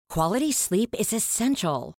Quality sleep is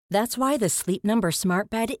essential. That's why the Sleep Number Smart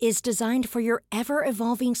Bed is designed for your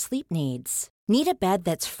ever-evolving sleep needs. Need a bed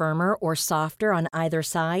that's firmer or softer on either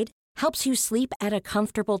side? Helps you sleep at a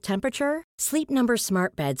comfortable temperature? Sleep Number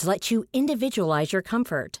Smart Beds let you individualize your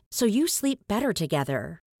comfort, so you sleep better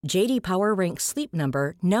together. J.D. Power ranks Sleep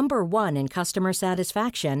Number number 1 in customer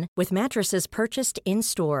satisfaction with mattresses purchased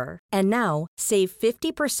in-store. And now, save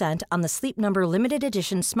 50% on the Sleep Number Limited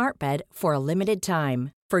Edition Smart Bed for a limited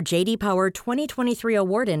time. For J.D. Power 2023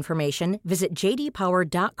 award information, visit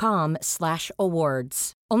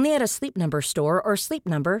jdpower.com/awards. Only at a Sleep Number store or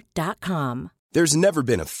sleepnumber.com. There's never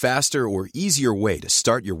been a faster or easier way to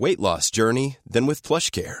start your weight loss journey than with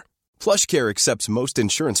PlushCare. PlushCare accepts most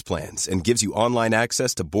insurance plans and gives you online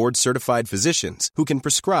access to board-certified physicians who can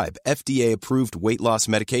prescribe FDA-approved weight loss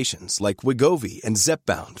medications like Wegovy and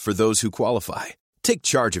Zepbound for those who qualify. Take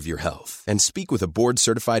charge of your health and speak with a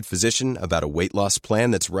board-certified physician about a weight loss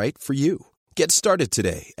plan that's right for you. Get started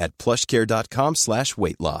today at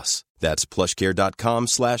plushcare.com/weight-loss. That's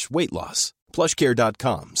plushcare.com/weight-loss.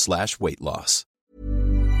 plushcare.com/weight-loss.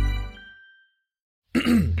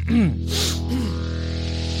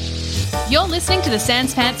 You're listening to the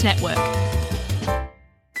Sans Pants Network.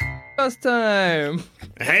 First time.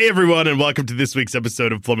 Hey everyone, and welcome to this week's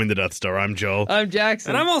episode of Plumbing the Death Star. I'm Joel. I'm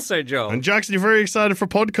Jackson. And I'm also Joel. And Jackson, you're very excited for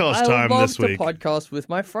podcast time this week. I love to podcast with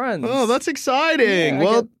my friends. Oh, that's exciting.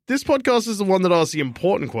 Yeah, this podcast is the one that asks the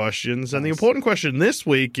important questions, and the important question this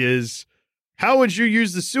week is, how would you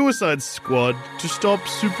use the Suicide Squad to stop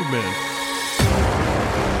Superman?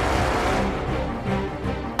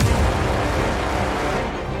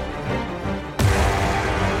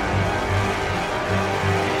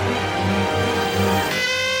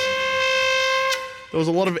 There was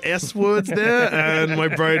a lot of S words there, and my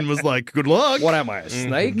brain was like, good luck. What am I, a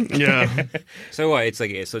snake? Yeah. So what? It's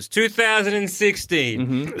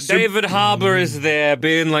 2016. David Harbour is there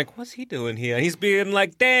being like, what's he doing here? He's being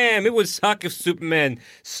like, damn, it would suck if Superman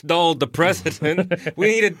stole the president. We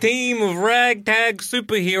need a team of ragtag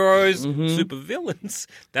superheroes, supervillains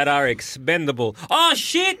that are expendable. Oh,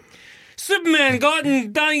 shit! Superman got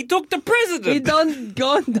and done, he took the president. He done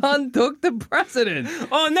took the president.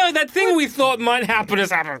 Oh no, that thing we thought might happen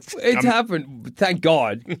has happened. It's happened. Thank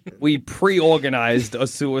God. We pre-organized a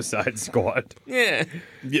Suicide Squad. Yeah.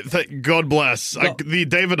 God bless. The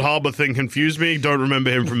David Harbour thing confused me. Don't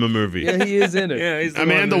remember him from the movie. Yeah, he is in it. Yeah, he's the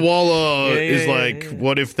Amanda one Waller Yeah, is yeah, like, yeah.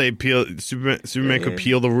 what if they Superman could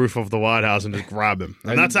peel the roof off the White House and just grab him?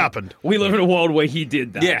 And that's happened. We live in a world where he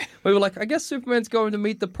did that. Yeah. We were like, I guess Superman's going to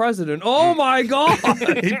meet the president. Oh my God.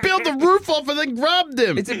 He peeled the roof off and then grabbed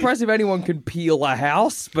him. It's impressive anyone can peel a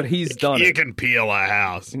house, but he's done You it. can peel a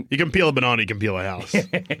house. You can peel a banana, you can peel a house.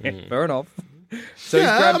 Fair enough. So he's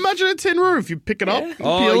Yeah, grabbed- imagine a tin roof. You pick it up, you peel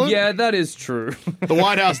Oh, it. yeah, that is true. The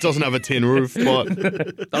White House doesn't have a tin roof, but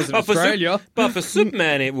That's in But for, Australia. but for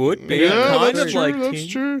Superman, it would be yeah, kind that's of true. like That's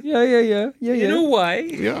true. Yeah. in a way.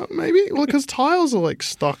 Yeah, maybe. Well, because tiles are like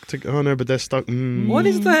stuck to. Oh no, but they're stuck. What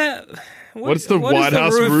is that? What's the what is White the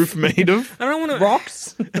House roof made of? I don't want to.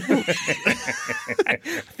 Rocks? I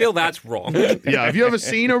feel that's wrong. Yeah, have you ever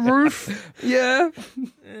seen a roof? Yeah.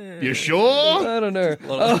 You sure? I don't know.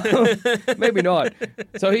 Maybe not.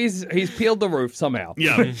 So he's peeled the roof somehow.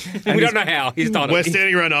 Yeah. We don't know how he's done We're it.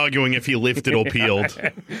 standing around arguing if he lifted or peeled.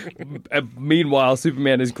 Meanwhile,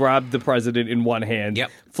 Superman has grabbed the president in one hand, Yep.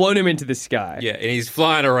 flown him into the sky. Yeah, and he's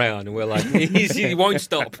flying around, and we're like, he won't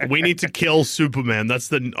stop. We need to kill Superman. That's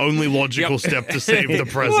the only logical step to save the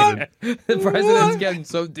president. The president's getting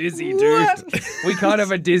so dizzy, dude. We can't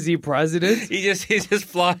have a dizzy president. He's just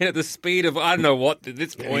flying at the speed of I don't know what at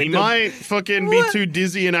this point. He might fucking be too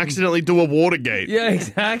dizzy and accidentally do a Watergate. Yeah,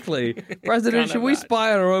 exactly. President, should we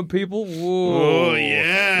spy on our own people? Whoa. Oh,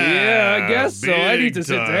 yeah. Yeah, I guess so. I need to Big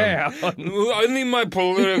sit time. down. Only my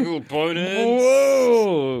political opponents.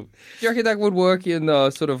 Whoa. Do you reckon that would work in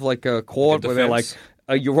sort of like a court where they're like, defense.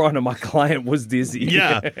 Your Honor, my client was dizzy.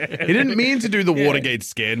 Yeah. He didn't mean to do the Watergate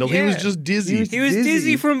scandal. He was just dizzy. He was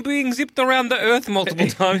dizzy from being zipped around the earth multiple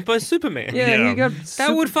times by Superman. Yeah, Yeah. he got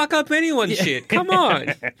That would fuck up anyone's shit. Come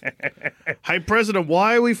on. Hey, President,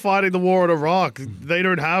 why are we fighting the war in Iraq? They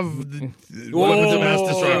don't have weapons of mass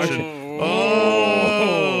destruction.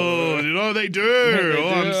 Oh, you know they do. Oh,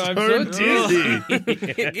 I'm so dizzy.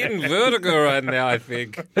 Getting vertigo right now, I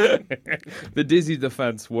think. the dizzy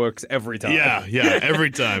defense works every time. Yeah,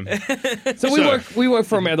 every time. So we work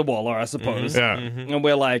for Amanda Waller, I suppose. Yeah. And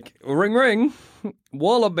we're like, ring, ring.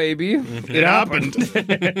 Waller, baby. It happened.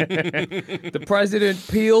 The president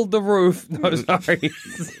peeled the roof. No, sorry.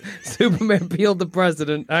 Superman peeled the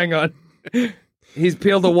president. Hang on. He's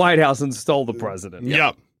peeled the White House and stole the president.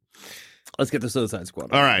 Yep. let's get the Suicide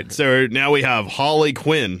Squad. All right, so now we have Harley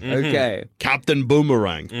Quinn, Okay. Captain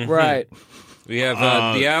Boomerang, Right. We have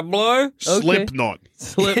Diablo. Slipknot.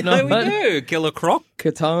 Slipknot. We do. Killer Croc.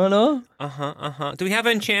 Katana. Do we have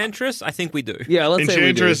Enchantress? I think we do. Yeah, let's say we do.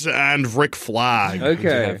 Enchantress and Rick Flag. We do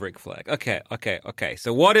Okay. have Rick Flag. Okay.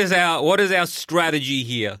 So what is our strategy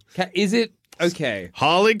here? Is it okay?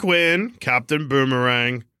 Harley Quinn, Captain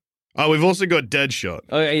Boomerang. Oh, we've also got Deadshot.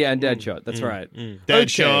 Oh yeah, and Deadshot. That's right.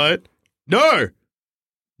 Deadshot. No,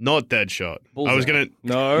 not Deadshot. I was Bullseye. gonna.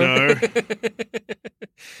 No. No.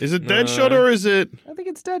 Is it Deadshot or is it? I think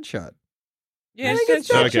it's Deadshot. Yeah, I think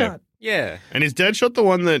it's Okay. Deadshot. Yeah. And is Deadshot the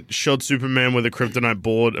one that shot Superman with a kryptonite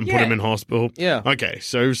board and put Yeah. him in hospital? Yeah. Okay,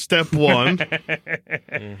 so step one.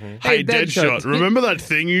 Hey, Deadshot, remember that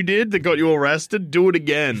thing you did that got you arrested? Do it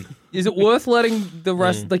again. Is it worth letting the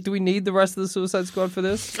rest? Like, do we need the rest of the Suicide Squad for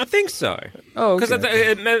this? I think so. Oh, okay.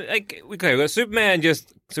 Because we got Superman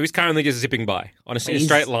so he's currently just zipping by on a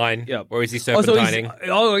straight line. Yep. Or is he Oh, so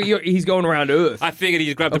serpentining? he's going around Earth. I figured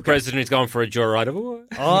he's grabbed the president. He's going for a joyride.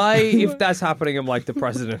 If that's happening, I'm like, the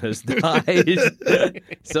president has died.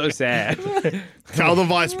 So sad. Tell the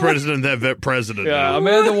vice president they're president. Yeah, now.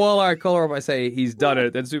 Amanda Waller, I call her up, I say, he's done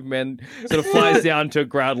it. Then Superman sort of flies down to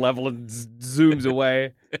ground level and zooms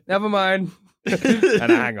away. Never mind.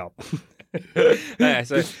 And I hang up. Yeah,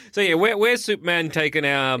 so yeah, where's Superman taking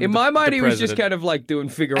our? In my mind, the he was just president? kind of like doing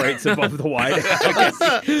figure eights above the White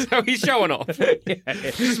House. So he's showing off.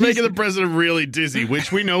 Just making the president really dizzy,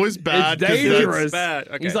 which we know is bad. It's 'cause that's- dangerous. bad.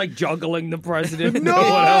 Okay. He's like juggling the president.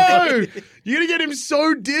 No! You're going to get him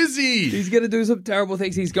so dizzy. He's going to do some terrible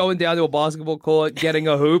things. He's going down to a basketball court, getting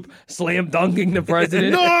a hoop, slam dunking the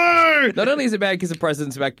president. No! Not only is it bad because the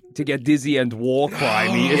president's about to get dizzy and war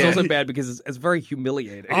crimey, it's also bad because it's very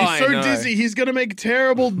humiliating. Oh, He's so I know. dizzy, he's going to make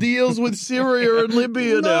terrible deals with Syria and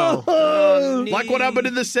Libya now. Like what happened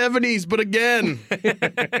in the 70s, but again.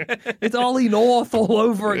 It's Ollie North all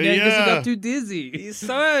over again because he Yeah. got too dizzy. He's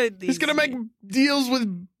going to make deals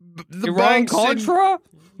with the Iran banks. Contra?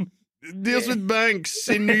 Deals with banks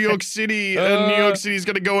in New York City, and New York City's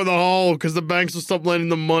going to go in the hole because the banks will stop lending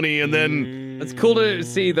them money, and then It's cool to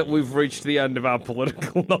see that we've reached the end of our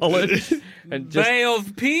political knowledge. And just Bay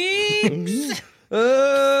of Pigs.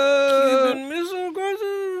 Uh, Missile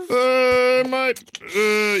crisis.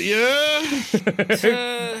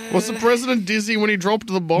 yeah. Was the president dizzy when he dropped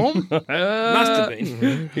the bomb? Must have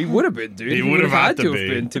been. He would have been, dude. He would have had to have be.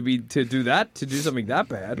 been to do that, to do something that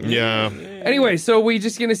bad. Yeah. Anyway, so we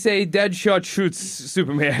just gonna say Deadshot shoots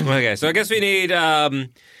Superman. Okay, so I guess we need a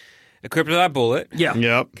kryptonite bullet. Yeah.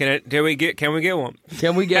 Yep. Can we get one?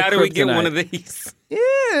 Can we get How do we get kryptonite? one of these?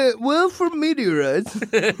 Yeah, well, from meteorites.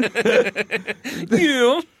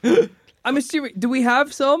 Yeah. I'm assuming. Do we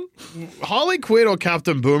have some? Harley Quinn or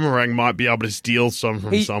Captain Boomerang might be able to steal some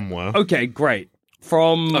from somewhere. Okay, great.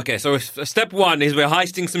 From Okay, so step one is we're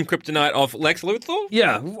heisting some kryptonite off Lex Luthor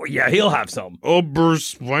yeah, he'll have some. Or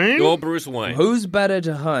Bruce Wayne? or Bruce Wayne. Who's better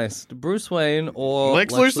to heist, Bruce Wayne or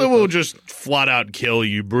Lex Luthor will just flat out kill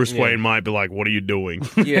you. Bruce Wayne might be like, what are you doing?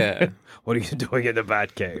 Yeah. What are you doing in the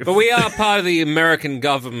Batcave? But we are part of the American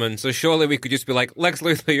government, so surely we could just be like, Lex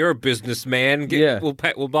Luthor, you're a businessman. Yeah.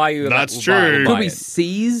 We'll buy you. That's we'll true. buy Could we it.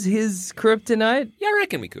 seize his kryptonite? Yeah, I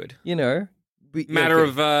reckon we could. You know, Matter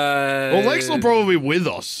of. Well, Lex will probably be with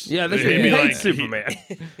us. yeah, that's He'd what be he like, hates Superman.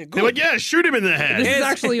 They're like, yeah, shoot him in the head. This is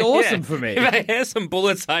actually awesome for me. Here's some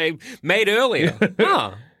bullets I made earlier.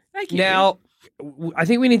 Oh, thank you. Now, I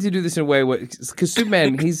think we need to do this in a way where, because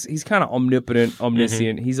Superman, he's kind of omnipotent,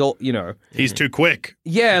 omniscient. He's all, you know, He's too quick.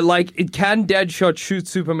 yeah, like it can Deadshot shoot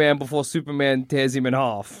Superman before Superman tears him in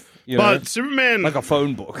half. You know? But Superman, Like a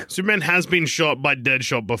phone book. Superman has been shot by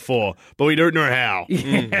Deadshot before, but we don't know how.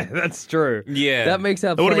 Yeah, that's true. Yeah. That makes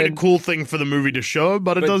our It would have been plan- a cool thing for the movie to show,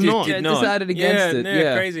 but it does just not. did decided against it,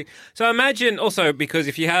 yeah. crazy. So imagine also because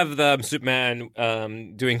if you have the Superman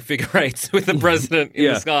doing figure eights with the president in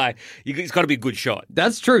Yeah. the sky, it's got to be a good shot.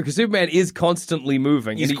 That's true, because Superman is constantly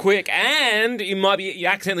moving. He's and he- quick, and you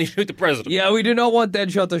accidentally shoot the president. Yeah, we do not want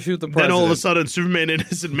Deadshot to shoot the Then president. all of a sudden, Superman,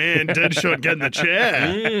 innocent man, Deadshot get in the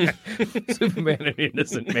chair. Superman an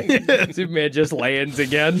innocent man. Superman just lands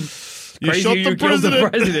again. You Crazy shot you the killed the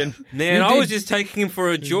president. president. Man, You I did- was just taking him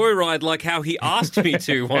for a joyride like how he asked me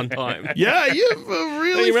to one time. Yeah, you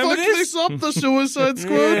really You remember fucked this? this up, the Suicide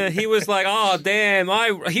Squad. Yeah, he was like, "Oh damn!"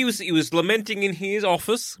 He was lamenting in his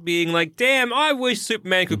office, being like, "Damn, I wish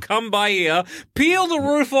Superman could come by here, peel the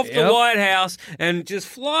roof off the Yep. White House, and just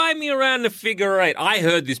fly me around the figure eight." I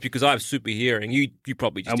heard this because I have super hearing. You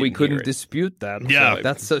probably just And we didn't hear couldn't it. dispute that. Yeah. So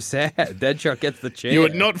that's so sad. Deadshot gets the chair. You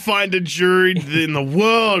would not find a jury in the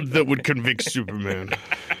world that would convict Superman.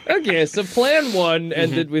 Okay, so plan one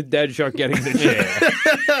ended with Deadshot getting the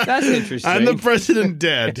chair. That's interesting. And the president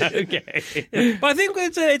dead. Okay. But I think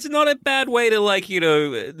it's not a bad way to, like, you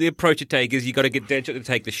know, the approach to take is you got to get Deadshot to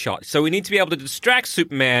take the shot. So we need to be able to distract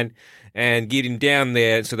Superman and get him down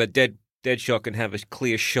there so that Deadshot can have a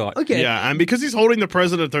clear shot. Okay. Yeah, and because he's holding the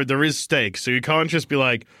president, there is stakes. So you can't just be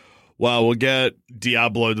like, well, we'll get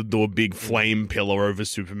Diablo to do a big flame pillar over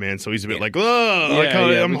Superman. So he's a bit like,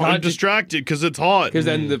 oh, I'm distracted because it's hot. Because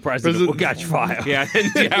then the president will catch fire. Yeah,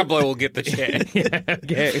 and Diablo will get the chair.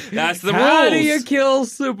 Okay. That's the How rules. do you kill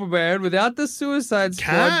Superman without the Suicide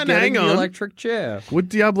Squad getting the electric chair? Would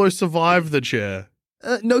Diablo survive the chair?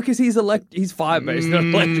 No, because he's fire-based, not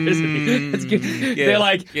electricity. That's good. They're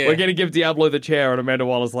like, we're going to give Diablo the chair, and Amanda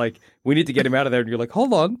Waller's like, we need to get him out of there. And you're like,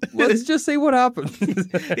 hold on, let's just see what happens.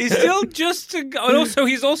 He's still and also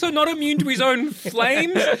he's also not immune to his own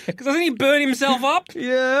flames because doesn't he burn himself up?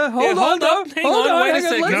 Yeah, hold on, Hang on, wait a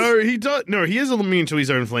second. No, he does. No, he is immune to his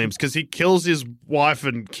own flames because he kills his wife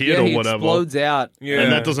and kid he or whatever, explodes out. Yeah.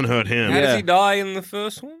 and that doesn't hurt him. How does Yeah. he die in the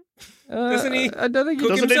first one? Doesn't he? I don't think he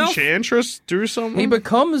cook Doesn't himself? Enchantress do something? He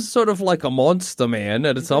becomes sort of like a monster man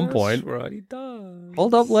at some point. That's right, he does.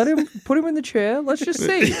 Hold up, put him in the chair. Let's just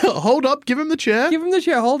see. Hold up, give him the chair. Give him the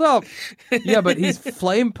chair. Hold up. Yeah, but he's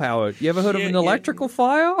flame powered. You ever heard of an electrical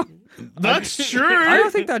fire? That's true. I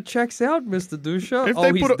don't think that checks out, Mr. Dusha. He's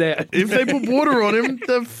dead. If they put water on him,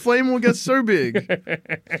 the flame will get so big.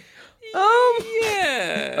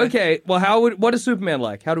 Yeah. Okay. Well, what is Superman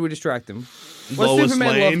like? How do we distract him? What does Lois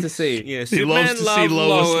Superman Lane. love to see? Yeah, He Superman loves to see loved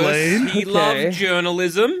Lois Lane. He Okay. loved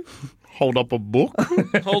journalism. Hold up a book,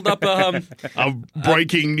 Hold up a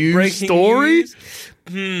breaking news breaking story.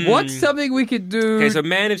 news. What's something we could do? Okay, so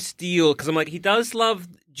Man of Steel, because I'm like, he does love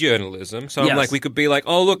journalism. So I'm Yes. like, we could be like,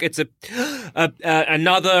 oh, look, it's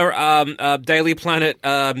another Daily Planet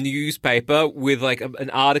newspaper with like an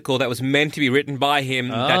article that was meant to be written by him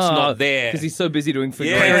that's not there. Because he's so busy doing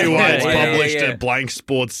Yeah. Perry White's Yeah, published yeah. a blank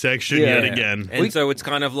sports section Yeah. yet again. And so it's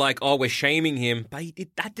kind of like, oh, we're shaming him, but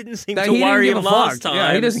that didn't seem No, to he didn't worry give him a last fuck. time.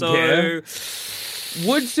 Yeah, he doesn't so... care.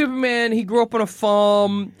 Would Superman? He grew up on a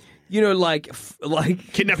farm. You know, like.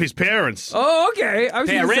 Kidnap his parents. Oh, okay. I was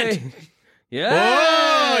going to Parent. say. Yeah.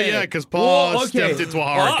 Oh, yeah, because Paul Whoa, okay. stepped into a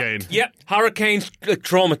hurricane. Yep, hurricanes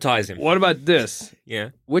traumatize him. What about this? Yeah.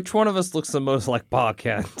 Which one of us looks the most like Pa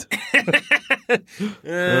Kent?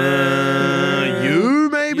 You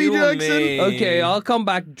maybe, You or Jackson? me. Okay, I'll come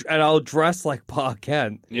back and I'll dress like Pa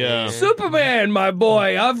Kent. Yeah. Superman, my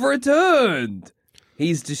boy, I've returned.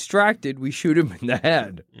 He's distracted. We shoot him in the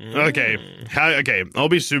head. Okay. Okay, I'll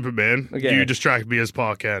be Superman. Okay. You distract me as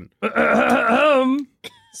Pa Kent.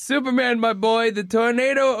 Superman, my boy, the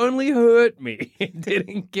tornado only hurt me. It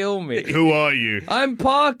didn't kill me. Who are you? I'm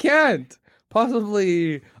Pa Kent.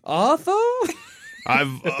 Possibly Arthur? I've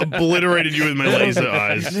obliterated you with my laser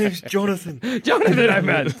eyes. Name's Jonathan. Jonathan, I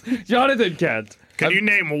meant. Jonathan Kent. Can you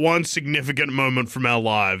name one significant moment from our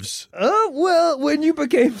lives? Well, when you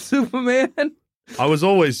became Superman, I was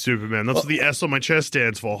always Superman. That's what the S on my chest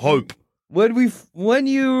stands for. Hope. what do we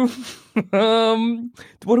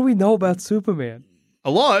know about Superman? A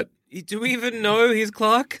lot. Do we even know he's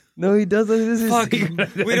Clark? No, he doesn't. This is Fuck,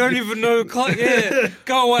 we don't even know Clark. Yeah,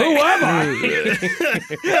 go away. Who am I?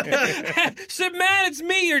 Superman, it's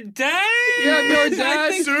me, your dad. Yeah, I'm your I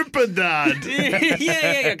dad. think- Super Dad.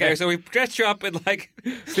 yeah. Okay, so we dress you up in like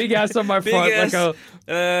Big ass on my big front, ass, like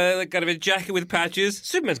a like kind of a jacket with patches.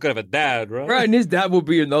 Superman's got to have a dad, right? right, and his dad will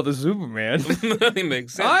be another Superman. That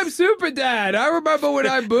makes sense. I'm Super Dad. I remember when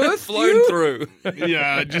I birthed flown you. through.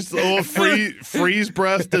 Yeah, just all freeze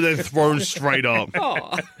breathed and then thrown straight up.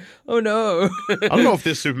 Oh no. I don't know if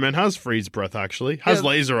this Superman has freeze breath, actually. Has Yeah.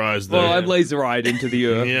 laser eyes, though. Well, I'm laser-eyed into the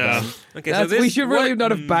earth. Yeah. Okay, That's, so this we should really what-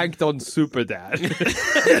 not have banked on Super Dad.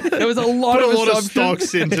 There was a lot Put of a lot of assumptions.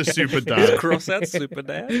 stocks into Super Dad. cross out Super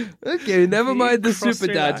Dad. Okay, never mind the Cross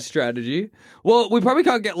Super your Dad eyes. strategy. Well, we probably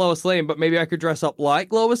can't get Lois Lane, but maybe I could dress up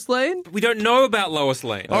like Lois Lane. We don't know about Lois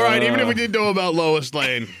Lane. All right, even if we did know about Lois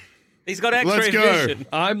Lane. He's got X-ray Let's go. vision.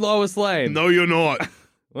 I'm Lois Lane. No, you're not.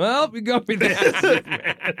 Well, you got me there.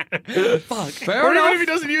 Fuck. Fair Or even if enough. he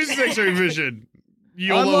doesn't use his X-ray vision.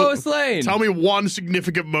 You're I'm Lois Lane. Tell me one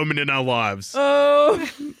significant moment in our lives. Oh,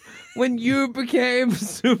 when you became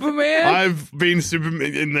Superman? I've been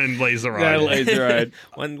Superman and then laser Yeah, eye. laser-eyed.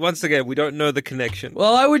 Once again, we don't know the connection.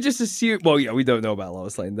 Well, I would just assume... Well, yeah, we don't know about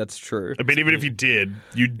Lois Lane. That's true. I mean, even if you did,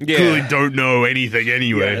 you Yeah. clearly don't know anything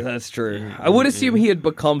anyway. Yeah, that's true. I would assume he had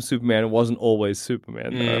become Superman and wasn't always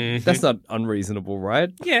Superman. That's not unreasonable, right?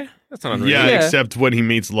 Yeah. That's not unreal. Yeah, Yeah. except when he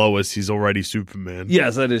meets Lois, he's already Superman.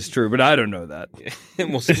 Yes, that is true, but I don't know that.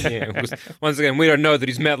 Once again, we don't know that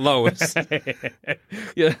he's met Lois.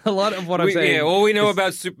 Yeah, a lot of what I'm saying. Yeah, all we know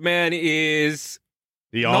about Superman is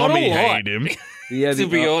The Not army a lot. hate him. Yeah, to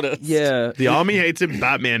be honest. Yeah. The army hates him.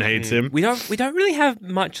 Batman hates him. we don't really have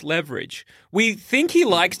much leverage. We think he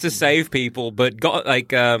likes to save people, but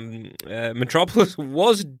Metropolis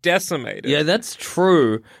was decimated. Yeah, that's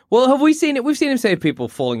true. Well, have we seen it? We've seen him save people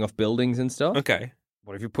falling off buildings and stuff. Okay.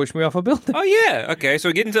 What if you push me off a building? Oh yeah. Okay. So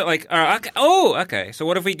we get into like. Okay. So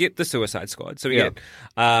what if we get the Suicide Squad? So we Yeah.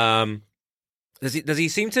 get. Does he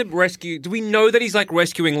seem to rescue? Do we know that he's like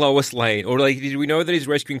rescuing Lois Lane, or like do we know that he's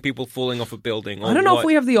rescuing people falling off a building? Or I don't know what? if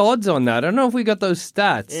we have the odds on that. I don't know if we got those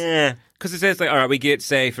stats. Yeah, because it says like, all right, we get,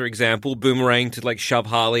 say, for example, Boomerang to like shove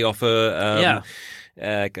Harley off a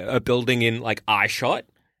building in like eye shot,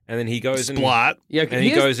 and then he goes Splat. Yeah, and he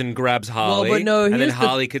goes and grabs Harley. but no, and then here's the-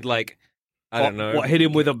 Harley could like, I don't know, What, hit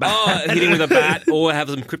him with a bat? Oh, hit him with a bat, or have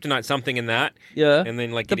some kryptonite something in that, Yeah. and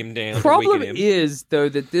then like get him down. Problem to weaken him. is, though,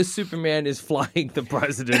 that this Superman is flying the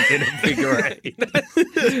president in a figure eight.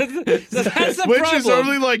 So that's the Which problem. is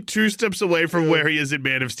only like 2 steps away from where he is in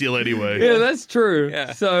Man of Steel anyway. Yeah, that's true.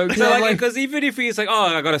 Yeah. So, So like, because even if he's like, oh,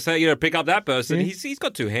 I gotta say, pick up that person, he's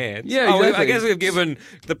got 2 hands. Yeah, Oh, exactly. I guess we've given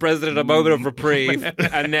the president a moment of reprieve,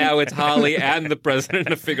 and now it's Harley and the president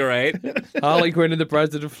in a figure eight. Harley Quinn and the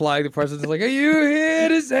president flying. The president's like, "Are you here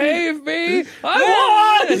to save me?"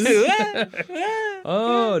 I was.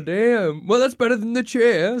 Oh, damn. Well, that's better than the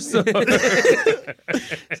chair. So.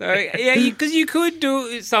 So yeah, because you could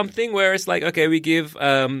do something where it's like, okay, we give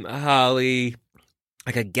Harley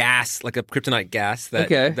like a gas, like a kryptonite gas that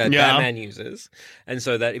Okay. that Yeah. Batman uses, and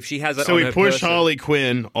so that if she has that, So on we her push person- Harley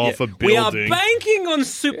Quinn off a building. We are banking on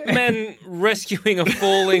Superman rescuing a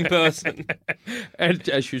falling person. And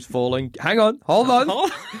as she's falling, hang on, hold on.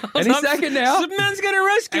 Hold Any up. second now. Superman's gonna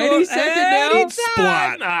rescue Any her second now. anytime.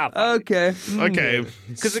 Splat. Ah, Okay. Okay.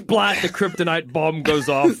 Splat, the kryptonite bomb goes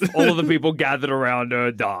off. All of the people gathered around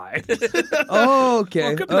her die. Oh,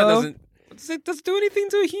 okay. well, kryptonite does it do anything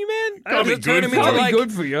to a human? That'd be Does it turn good him for into you. like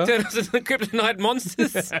Good for you. turn us into kryptonite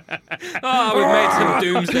monsters? Oh, we've made some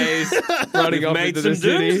doomsdays. Running We've off made into some the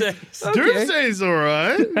city. doomsdays. Okay. Doomsday's all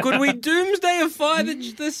right. Could we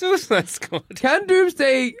doomsdayify the Suicide Squad? Can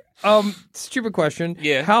Doomsday, stupid question.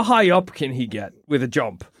 Yeah. How high up can he get with a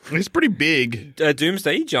jump? He's pretty big.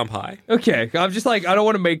 Doomsday, you jump high. Okay, I'm just like, I don't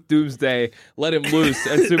want to make Doomsday, let him loose,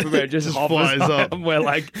 and Superman just hovers flies up. We're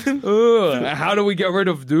like, ugh, how do we get rid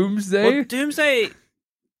of Doomsday? Well, Doomsday.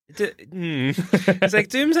 It's like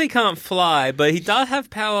Doomsday can't fly, but he does have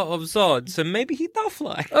power of Zod, so maybe he does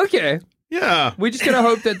fly. Okay, Yeah. we just gotta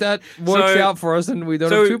hope that works So- out for us and we don't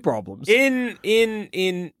so have two problems. In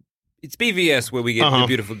it's BVS where we get the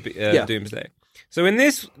beautiful Yeah. Doomsday. So in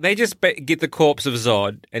this, they just get the corpse of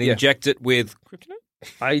Zod and Yeah. inject it with kryptonite.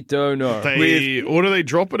 I don't know. Or do they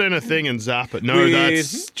drop it in a thing and zap it? No, With-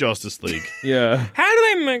 that's Justice League. Yeah. How do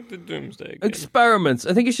they make the Doomsday? Again? Experiments.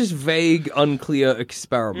 I think it's just vague, unclear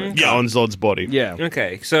experiments. Yeah, on Zod's body. Yeah.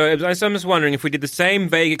 Okay, so I'm just wondering if we did the same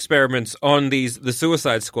vague experiments on the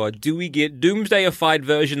Suicide Squad, do we get Doomsdayified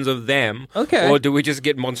versions of them? Okay. Or do we just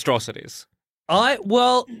get monstrosities?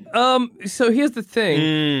 So here's the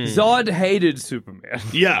thing. Zod hated Superman.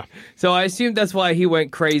 Yeah. So I assume that's why he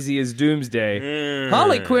went crazy as Doomsday.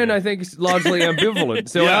 Harley Quinn, I think, is largely ambivalent.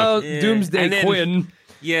 So Yeah. our Doomsday And then- Quinn.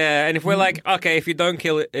 Yeah, and if we're like, okay, if you don't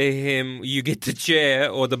kill him, you get the chair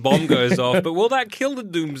or the bomb goes off, but will that kill the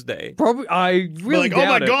Doomsday? Probably, I We're really like, oh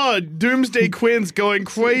my doubt it. god, Doomsday Quinn's going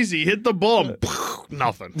crazy. Hit the bomb.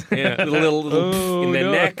 Nothing. Yeah, the little Oh, in their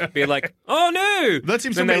no. neck, be like, oh no! That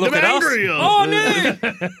seems Then to they make look them at us. angrier. Oh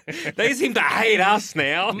no! They seem to hate us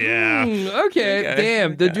now. Yeah. Okay,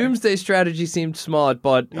 damn. The Doomsday strategy seemed smart,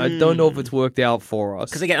 but I don't know if it's worked out for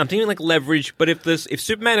us. Because again, I'm thinking like leverage. But if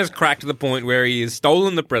Superman has cracked to the point where he has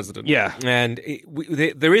stolen the president, Yeah. and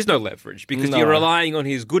there is no leverage because No. you're relying on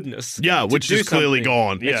his goodness. Yeah, to which do is clearly something,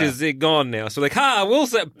 gone. Which Yeah. is gone now. So like, we'll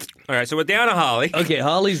say. All right, so we're down to Harley. Okay,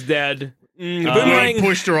 Harley's dead. Boomerang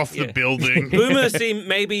pushed her off the building. Boomer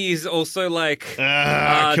maybe he's also like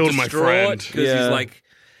I killed my friend. because Yeah. he's like.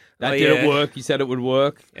 That Oh, didn't yeah. work. You said it would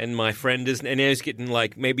work. And my friend is, and he's getting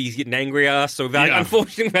like, maybe he's getting angry at us. So Yeah.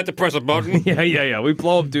 unfortunately, we had to press a button. Yeah. We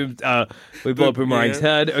blow up Boomerang's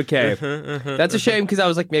head. Okay, that's a shame because I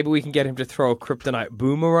was like, maybe we can get him to throw a kryptonite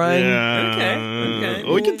boomerang. Yeah. Okay.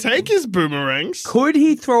 Or we can take his boomerangs. Could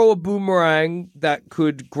he throw a boomerang that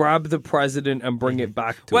could grab the president and bring it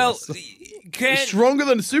back to Well, us? can Stronger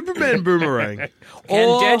than Superman boomerang. Can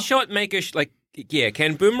Or- Deadshot make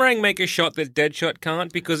can Boomerang make a shot that Deadshot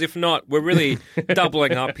can't? Because if not, we're really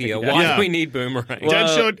doubling up here. Why do we need Boomerang?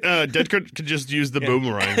 Deadshot could just use the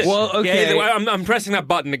boomerang. Well, okay. Yeah, I'm pressing that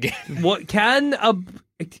button again. What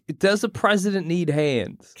does a president need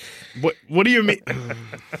hands? What do you mean?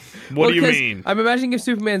 What do you mean? I'm imagining if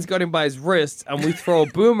Superman's got him by his wrists and we throw a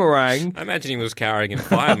boomerang. I imagine he was carrying him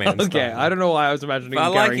fireman. Okay, I don't know why I was imagining I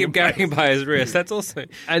him like carrying him carrying by his wrist. That's also.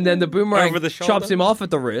 And then the boomerang Over the shoulder? chops him off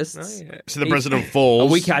at the wrists. Oh, yeah. So the president falls.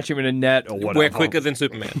 And we catch him in a net or whatever. We're quicker than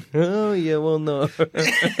Superman. Oh, yeah, well, no. Once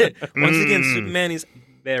again, Superman is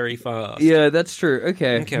very fast. Yeah, that's true.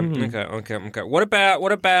 Okay. Okay. What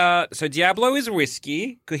about? So Diablo is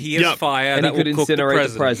risky because he has fire And that he could will cook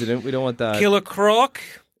incinerate the president. We don't want that. Killer Croc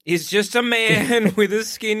is just a man with a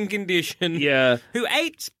skin condition. Yeah. Who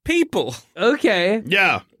ate people. Okay.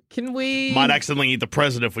 Yeah. Can we... Might accidentally eat the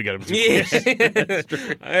president if we get him too Yeah, close. that's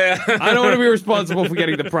true. I don't want to be responsible for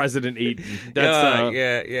getting the president eaten. That's,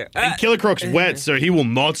 yeah. And Killer Croc's wet, so he will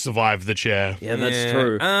not survive the chair. Yeah, that's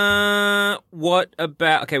true. What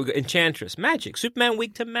about? Okay, we got Enchantress, magic. Superman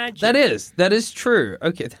weak to magic. That is true.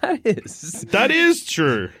 Okay, that is. That is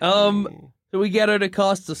true. Do we get her to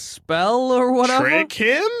cast a spell or whatever?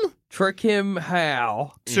 Trick him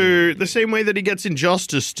how? To the same way that he gets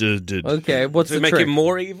Injustice did. Okay, what's to the make trick? him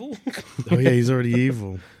more evil. Oh yeah, he's already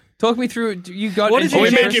evil. Talk me through. You got What is We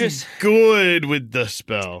make him Enchantress? good with the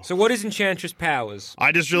spell. So what is Enchantress powers?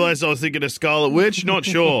 I just realized I was thinking of Scarlet Witch. Not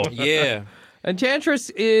sure. Yeah. Enchantress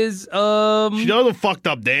is She does a fucked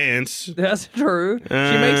up dance. That's true. She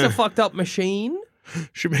makes a fucked up machine.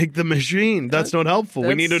 She make the machine. That's not helpful.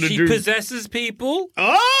 We need her to She do. possesses people.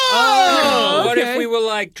 Oh! What okay. if we were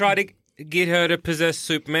like try to get her to possess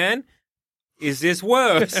Superman? Is this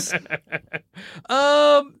worse?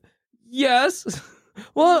 Yes.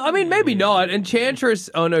 Well, I mean, maybe not. Enchantress.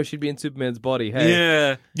 Oh no, she'd be in Superman's body. Hey.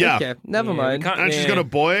 Yeah. Yeah. Okay, never mind. And she's got a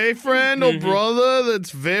boyfriend or brother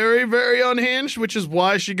that's very, very unhinged, which is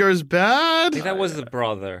why she goes bad. That was the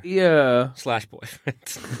brother Yeah. /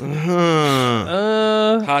 boyfriend.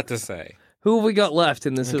 Huh. Hard to say. Who have we got left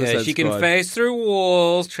in the Suicide Okay, she can Squad? phase through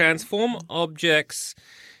walls, transform objects.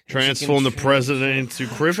 Transform the president into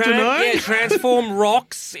kryptonite. Transform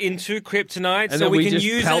rocks into kryptonite, And so then we can just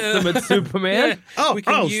use pelt them at Superman? We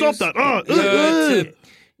can stop that.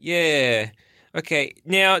 Yeah. Okay.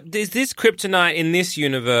 Now, does this kryptonite in this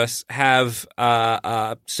universe have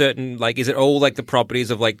certain, like, is it all like the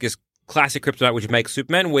properties of like this classic kryptonite which makes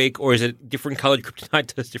Superman weak, or is it different colored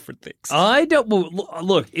kryptonite does different things? I don't. Well,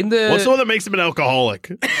 look, in the. What's the one that makes him an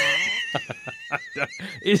alcoholic?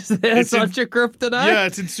 Is there such a kryptonite? Yeah,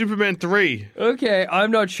 it's in Superman 3. Okay,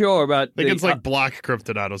 I'm not sure about. I think it's like black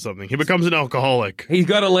kryptonite or something. He becomes an alcoholic. He's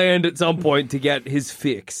got to land at some point to get his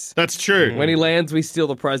fix. That's true. When he lands, we steal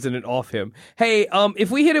the president off him. Hey,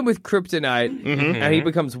 if we hit him with kryptonite and he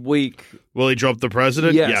becomes weak, will he drop the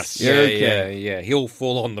president? Yes. Yeah, Okay. yeah. He'll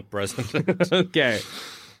fall on the president. okay.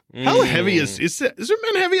 How heavy is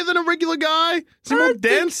Superman heavier than a regular guy? Is he more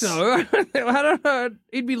dense? So I don't know.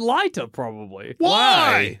 He'd be lighter, probably.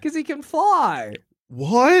 Why? Because he can fly.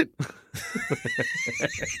 What?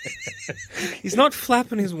 He's not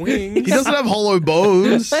flapping his wings. He doesn't have hollow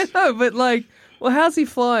bones. I know, but like, well, how's he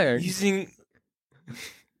flying? Using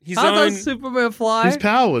his How own... does Superman fly? His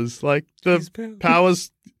powers, like the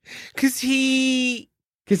powers. Because he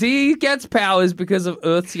gets powers because of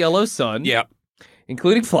Earth's yellow sun. Yeah.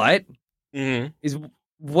 Including flight. Mm-hmm.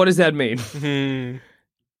 What does that mean? Mm-hmm.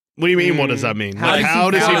 What do you mean? What does that mean? How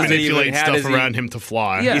How does does he he fly? manipulate How stuff does he- around him to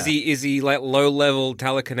fly? Yeah. Is he like low level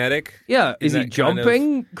telekinetic? Yeah. Is he that kind of-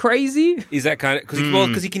 jumping crazy? Is that kind of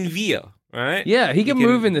because he can veer, right? Yeah, he can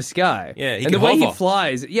move in the sky. Yeah, he and can the way he hover.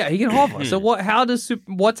 flies, yeah, he can hover. So what's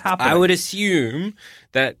happening? I would assume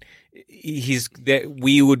that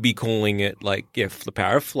we would be calling it like the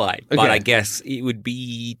power of flight, but Okay. I guess it would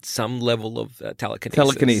be some level of telekinesis.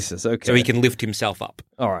 Telekinesis, okay. So he can lift himself up.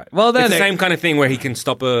 All right. Well, then It's the same kind of thing where he can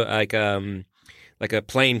stop like a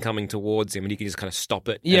plane coming towards him, and he can just kind of stop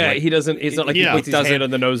it. and, Yeah, like, he doesn't. It's not like he yeah, puts his doesn't- hand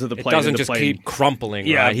on the nose of the It plane. doesn't and the just plane. keep crumpling.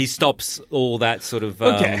 Yeah. Right? He stops all that sort of.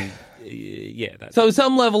 Okay. Yeah. That's, So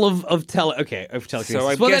some level of telekinesis. So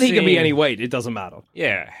I'm well, then he can be guessing- any weight. It doesn't matter.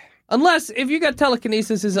 yeah. Unless if you got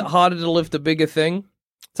telekinesis, is it harder to lift a bigger thing?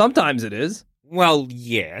 Sometimes it is. Well,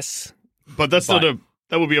 yes. But that's not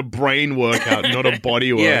that would be a brain workout, not a body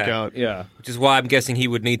Yeah. workout. Yeah. Which is why I'm guessing he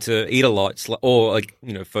would need to eat a lot, or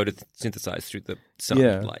photosynthesize through the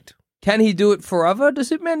sunlight. Can he do it forever? Does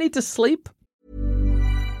Superman need to sleep?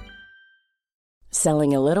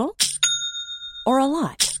 Selling a little or a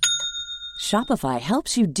lot? Shopify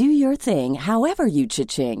helps you do your thing however you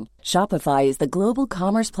cha-ching. Shopify is the global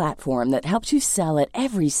commerce platform that helps you sell at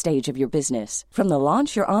every stage of your business. From the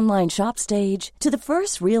launch your online shop stage to the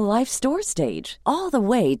first real-life store stage, all the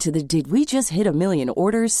way to the did we just hit a million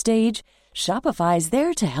orders stage. Shopify is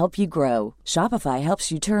there to help you grow. Shopify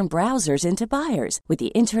helps you turn browsers into buyers with the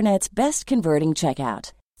internet's best converting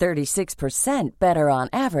checkout. 36% better on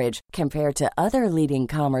average compared to other leading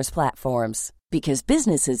commerce platforms. Because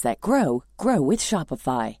businesses that grow, grow with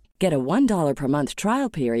Shopify. Get a $1 per month trial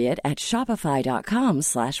period at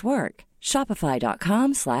shopify.com/work.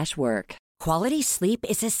 Shopify.com/work. Quality sleep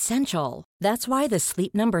is essential. That's why the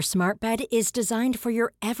Sleep Number Smart Bed is designed for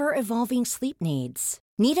your ever-evolving sleep needs.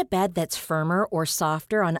 Need a bed that's firmer or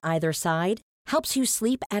softer on either side? Helps you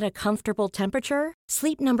sleep at a comfortable temperature?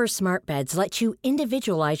 Sleep Number Smart Beds let you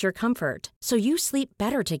individualize your comfort, so you sleep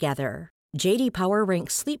better together. J.D. Power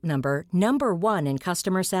ranks Sleep Number number 1 in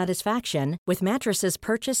customer satisfaction with mattresses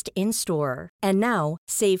purchased in-store. And now,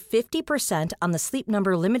 save 50% on the Sleep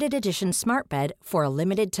Number Limited Edition Smart Bed for a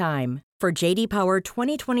limited time. For J.D. Power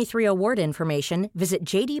 2023 award information, visit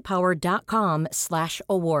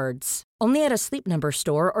jdpower.com/awards. Only at a Sleep Number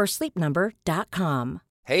store or sleepnumber.com.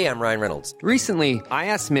 Hey, I'm Ryan Reynolds. Recently, I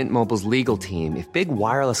asked Mint Mobile's legal team if big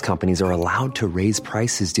wireless companies are allowed to raise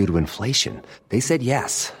prices due to inflation. They said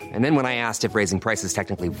yes. And then when I asked if raising prices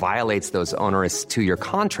technically violates those onerous 2-year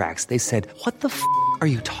contracts, they said, "What the f*** are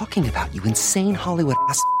you talking about, you insane Hollywood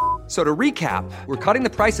ass?" So to recap, we're cutting the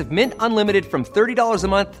price of Mint Unlimited from $30 a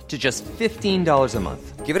month to just $15 a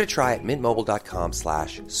month. Give it a try at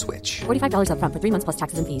mintmobile.com/switch. $45 up front for 3 months plus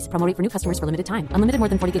taxes and fees. Promo rate for new customers for limited time. Unlimited more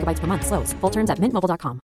than 40 gigabytes per month. Slows full terms at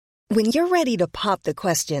mintmobile.com. When you're ready to pop the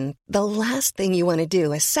question, the last thing you want to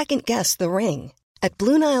do is second-guess the ring. At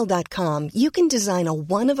BlueNile.com, you can design a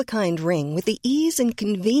one-of-a-kind ring with the ease and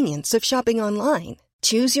convenience of shopping online.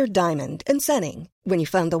 Choose your diamond and setting. When you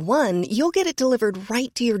find the one, you'll get it delivered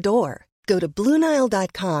right to your door. Go to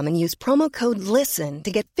BlueNile.com and use promo code LISTEN to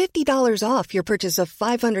get $50 off your purchase of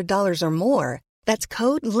 $500 or more. That's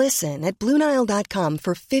code LISTEN at BlueNile.com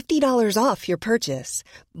for $50 off your purchase.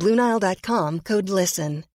 BlueNile.com, code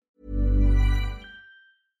LISTEN.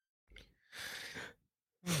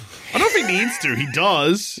 I don't think he needs to. He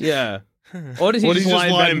does. Yeah. Or does he just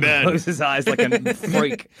lie in bed and close his eyes like a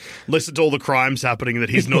freak? Listen to all the crimes happening that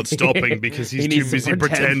he's not stopping because he's too busy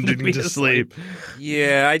pretending to sleep.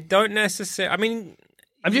 Yeah, I don't necessarily. I mean,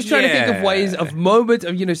 I'm just trying to think of ways, of moments,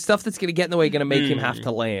 of stuff that's going to get in the way, going to make him have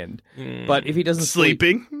to land. But if he doesn't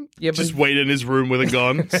sleeping, just wait in his room with a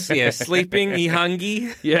gun. Yeah, sleeping. He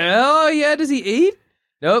hungry. Yeah. Oh, yeah. Does he eat?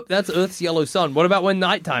 Nope, that's Earth's yellow sun. What about when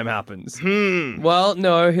nighttime happens? Well,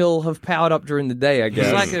 no, he'll have powered up during the day, I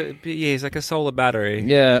guess. He's like a solar battery.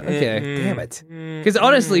 Yeah, okay. Damn it. Because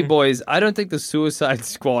honestly, boys, I don't think the Suicide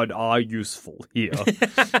Squad are useful here.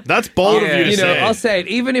 That's bold of you to say. I'll say it.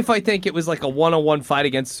 Even if I think it was like a one-on-one fight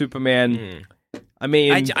against Superman... I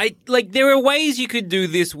mean, I like there are ways you could do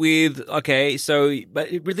this with. Okay, so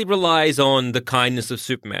but it really relies on the kindness of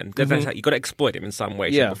Superman. That's how you got to exploit him in some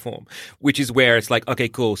way, shape, or form. Which is where it's like, okay,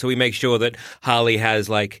 cool. So we make sure that Harley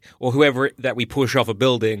has or whoever that we push off a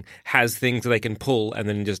building has things that they can pull, and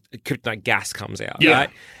then just kryptonite gas comes out. Yeah.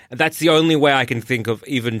 Right? And that's the only way I can think of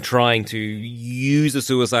even trying to use the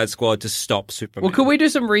Suicide Squad to stop Superman. Well, could we do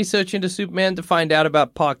some research into Superman to find out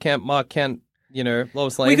about Mark Kent?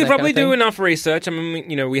 Lois Lane. We could probably do enough research. I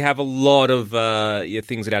mean, we have a lot of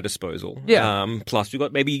things at our disposal. Yeah. Plus, we've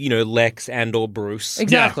got maybe, Lex and or Bruce.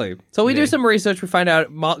 Exactly. Yeah. So we do some research. We find out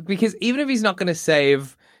because even if he's not going to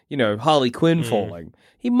save, Harley Quinn falling,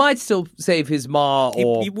 he might still save his ma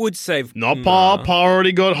or... He would save... Not Pa. Pa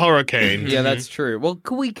already got Hurricane. Yeah, that's true. Well,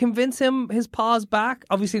 could we convince him his Pa's back?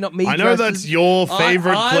 Obviously not me. I know that's your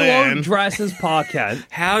favorite plan. I won't dress as Pa Kent.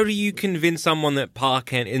 How do you convince someone that Pa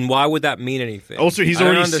Kent... And why would that mean anything? Also, he's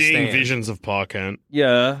already seeing visions of Pa Kent.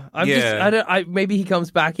 Yeah. Maybe he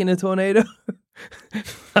comes back in a tornado.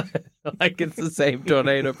 Like it's the same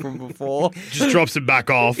tornado from before. Just drops it back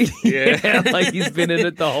off. Yeah, like he's been in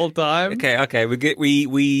it the whole time. Okay.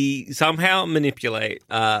 We somehow manipulate.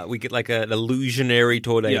 We get like an illusionary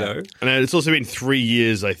tornado. Yeah. And it's also been 3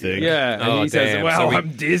 years, I think. Yeah. And he says, "Wow, I'm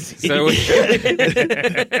dizzy." So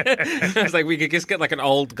it's like we could just get like an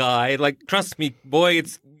old guy. Like, trust me, boy,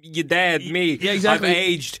 it's your dad, me. Yeah, exactly. I've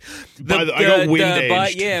aged. I got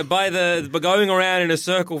wind-aged. By going around in a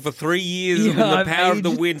circle for 3 years in the I've power of the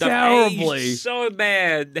aged wind. terribly. I've aged so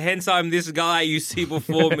bad. Hence, I'm this guy you see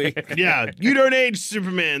before me. Yeah, you don't age,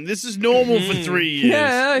 Superman. This is normal for 3 years.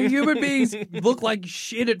 Yeah, human beings look like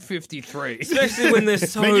shit at 53. Especially when they're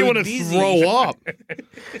so Make you want to dizzy. throw up.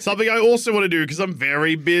 Something I also want to do because I'm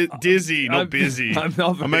very dizzy, not busy. I'm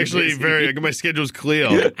not very actually busy. I got my schedule's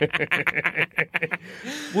clear.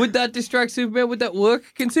 Would that distract Superman? Would that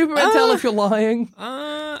work? Can Superman tell if you're lying?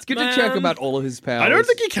 It's good to check about all of his powers. I don't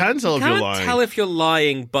think he can tell if you're Can't lying. tell if you're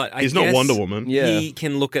lying, but I He's guess not Wonder Woman. Yeah. he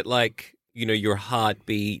can look at like your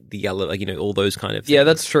heartbeat, the all those kind of things. Yeah,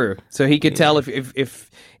 that's true. So he could tell if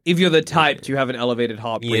you're the type to have an elevated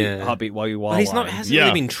heartbeat while you are But he's lying. hasn't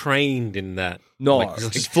really been trained in that. No. he's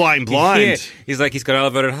Just flying blind. Yeah, he's like he's got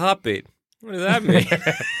elevated heartbeat. What does that mean?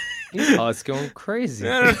 Oh, it's going crazy.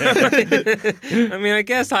 I mean, I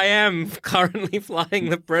guess I am currently flying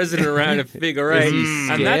the president around a figure eight,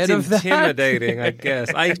 and that's scared of that? intimidating. I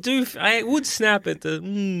guess I would snap at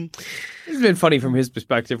the. It's been funny from his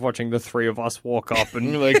perspective watching the three of us walk up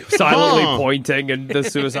and like silently pointing and the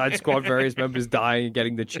Suicide Squad various members dying and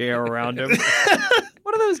getting the chair around him.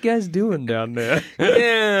 What are those guys doing down there?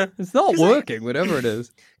 Yeah, It's not working, whatever it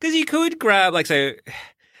is. because you could grab say.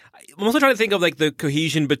 I'm also trying to think of like the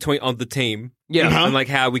cohesion of the team, and like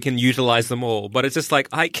how we can utilize them all. But it's just like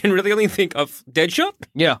I can really only think of Deadshot.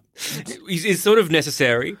 Yeah. Is sort of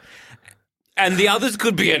necessary, and the others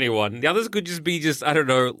could be anyone. The others could just be I don't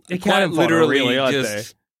know, They're quite cannon fodder, literally really, aren't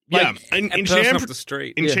just Yeah, like and a person off the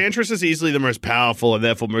street. Enchantress is easily the most powerful and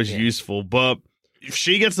therefore most useful, but if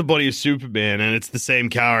she gets the body of Superman and it's the same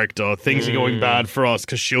character, things are going bad for us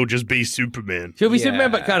because she'll just be Superman. She'll be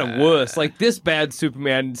Superman, but kind of worse. Like, this bad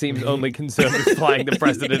Superman seems only concerned with flying the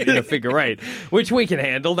president in a figure eight, which we can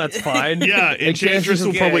handle. That's fine. Yeah, Enchantress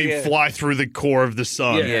will probably yeah. fly through the core of the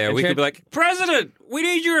sun. Yeah, we could be like, President, we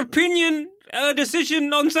need your opinion,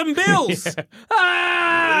 decision on some bills.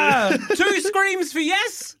 Ah! 2 screams for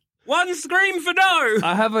yes, 1 scream for no.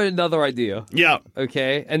 I have another idea. Yeah.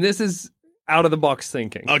 Okay, and this is out of the box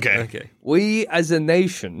thinking. Okay. We, as a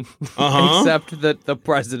nation, accept that the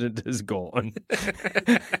president is gone,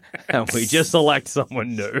 and we just elect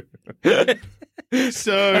someone new.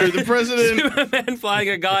 So the president, Superman flying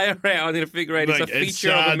a guy around in a figure eight is a like, it's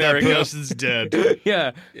feature of sad that America. person's dead.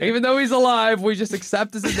 Yeah, even though he's alive, we just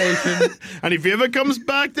accept as a nation. And if he ever comes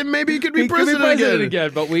back, then maybe he could be He could be president, president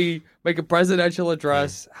again. But we make a presidential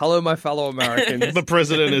address. Hello, my fellow Americans. The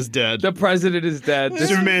president is dead. The president is dead.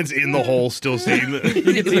 Superman's in the hole, still seeing You the.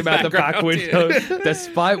 can see him out the back background, window.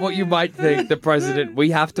 Despite what you might think, the president, we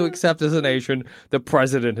have to accept as a nation, the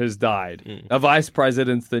president has died. A vice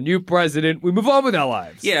president's the new president. We move on with our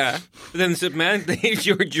lives. Yeah, but then Superman,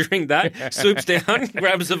 during that, swoops down,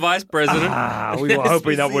 grabs the vice president. We were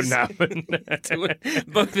hoping that wouldn't happen.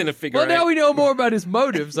 Both in a figure Well, eight. now we know more about his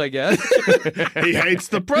motives, I guess. He hates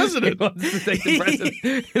the He president. wants to take the president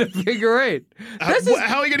in a figure eight. How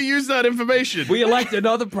are you going to use that information? We elect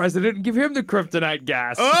another president and give him the kryptonite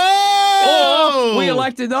gas. Oh! Or we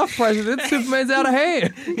elect enough presidents, Superman's out of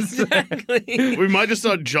hand. Exactly. We might just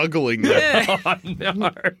start juggling that. Oh,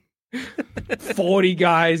 no. 40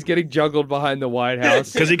 guys getting juggled behind the White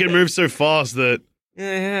House. Because he can move so fast that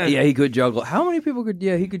Yeah. Yeah, he could juggle. How many people could?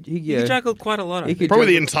 Yeah, he could. He juggled quite a lot. He could probably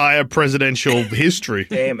the juggle. entire presidential history.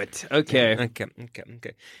 Damn it. Okay.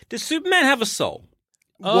 Okay. Does Superman have a soul?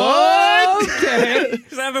 What? Okay.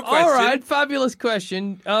 Because I have a question. All right. Fabulous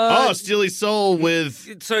question. Steal his soul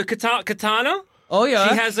with. So Katana? Oh yeah.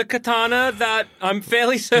 She has a katana that I'm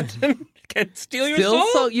fairly certain can steal your Still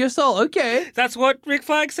soul? your soul. Okay. That's what Rick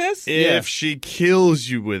Flag says? If she kills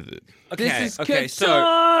you with it. Okay, This is okay, so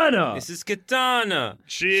Katana. this is Katana.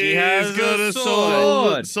 She has has got a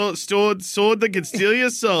sword that can steal your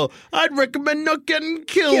soul. I'd recommend not getting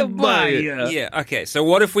killed by it. Yeah, okay. So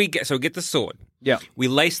what if we get the sword? Yeah. We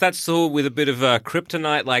lace that sword with a bit of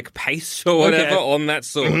kryptonite like paste or whatever on that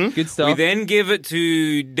sword. Good stuff. We then give it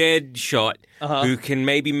to Deadshot, who can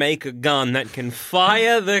maybe make a gun that can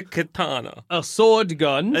fire the katana. A sword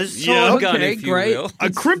gun. A sword gun, okay, if you great. will. A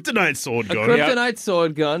kryptonite sword A gun. kryptonite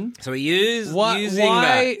sword gun. So we using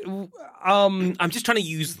Why? that. I'm just trying to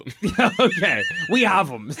use them. Okay. We have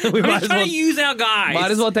them. So we I'm might just as trying well. to use our guys.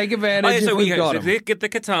 Might as well take advantage Okay, so if we've got so them. we get the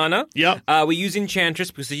katana. Yep. We use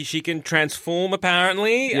Enchantress because she can transform,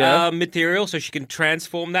 apparently, Yeah. material, so she can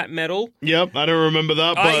transform that metal. Yep, I don't remember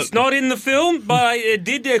that, but It's not in the film, but I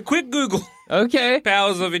did a quick Google. Okay.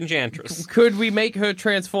 Powers of Enchantress. Could we make her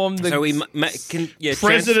transform the? So we can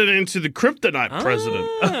president into the kryptonite president.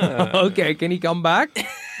 Okay. Can he come back?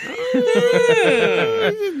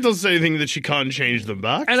 It doesn't say anything that she can't change them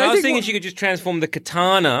back. And I was thinking she could just transform the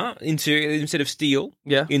katana into, instead of steel,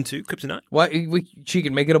 into kryptonite. She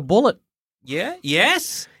can make it a bullet. Yeah.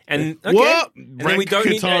 Yes. And okay. What? And then we don't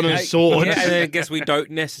katana need sword. Yeah, and I guess we don't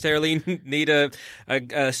necessarily need a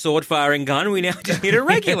sword firing gun. We now just need a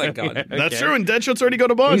regular gun. That's true, and Deadshot's already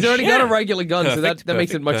got a bunch. He's already got a regular gun, so that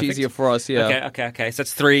makes it much perfect. easier for us. Yeah. Okay. So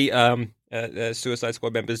that's 3 Suicide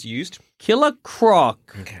Squad members used. Killer Croc.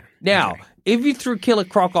 Okay. Now, if you threw Killer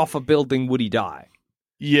Croc off a building, would he die?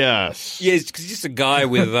 Yes. Yeah, because he's just a guy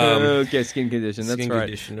with okay, skin condition. That's skin right.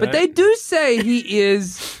 condition, But right? they do say he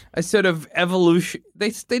is a sort of evolution.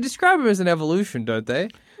 They describe him as an evolution, don't they?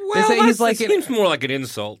 Well, they say he's like that seems more like an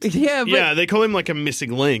insult. Yeah, but Yeah, they call him like a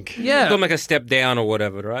missing link. yeah, Call him like a step down or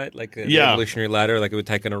whatever, right? Like an evolutionary ladder, like it would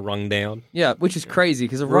take on a rung down. yeah, which is crazy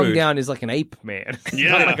because a rung down is like an ape man. It's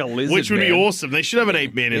Yeah, not like a lizard which would be man. awesome. They should have an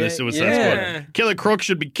ape man in the Suicide yeah. Squad. Killer Croc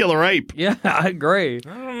should be Killer Ape. Yeah, I agree. I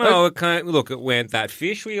don't know. Look, it went that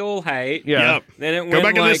fish we all hate. Yeah. Yep. Then it went Go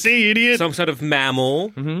back in like the sea, idiot. some sort of mammal.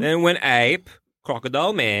 Then it went ape,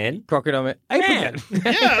 crocodile man. Crocodile man. Ape Man. again.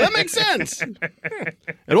 Yeah, that makes sense.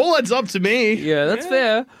 It all adds up to me. Yeah, that's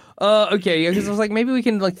fair. Okay, because I was like, maybe we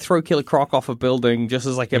can like throw Killer Croc off a building just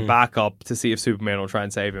as like a backup to see if Superman will try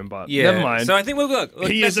and save him. But Yeah. never mind. So I think we'll look.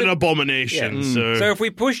 He is an abomination. So, So if we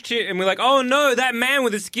pushed it and we're like, oh no, that man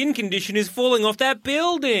with a skin condition is falling off that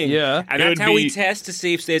building. Yeah. And It that's would how we be- test to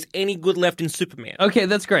see if there's any good left in Superman. Okay,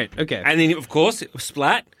 that's great. Okay. And then, of course, it was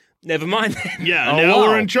Splat. Never mind that. yeah, Oh, now wow.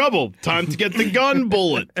 we're in trouble. Time to get the gun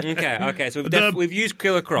bullet. Okay. So The we've used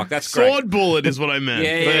Killer Croc. That's great. Sword bullet is what I meant.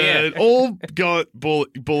 Yeah. But all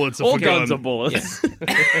bullets are All for guns gun. are bullets.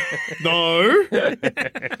 No.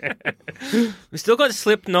 We still got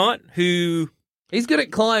Slipknot, who He's good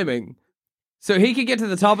at climbing. So he could get to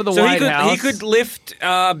the top of the so White House. he could lift.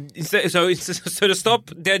 So to stop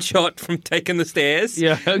Deadshot from taking the stairs.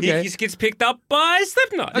 Yeah, okay. He just gets picked up by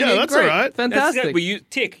Slipknot. Yeah, that's great. all right. Fantastic. That's it. We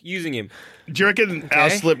using him. Do you reckon our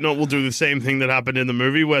Slipknot will do the same thing that happened in the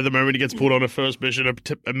movie, where the moment he gets pulled on a first mission,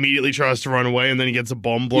 it immediately tries to run away, and then he gets a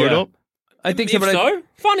bomb blown Yeah. up? I think so, If but so,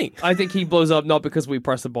 funny. I think he blows up not because we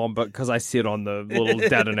press the bomb, but because I sit on the little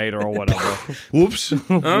detonator or whatever. Whoops.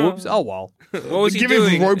 Whoops. Oh, well. What was he Give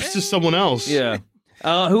doing? him ropes to someone else. Yeah.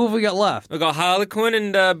 Who have we got left? We got Harlequin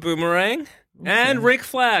and Boomerang. And Rick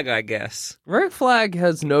Flag, I guess. Rick Flag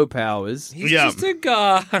has no powers. He's Yeah. just a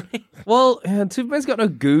guy. Well, Superman's got no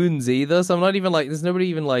goons either, so I'm not even like, there's nobody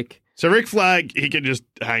even like, So Rick Flag, he can just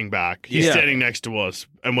hang back. He's Yeah. standing next to us,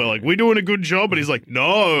 and we're like, "We doing a good job?" But he's like,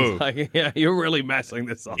 "No." yeah, you're really messing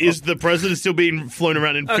this up. Is the president still being flown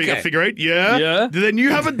around in Okay. figure eight? Yeah. Yeah. Then you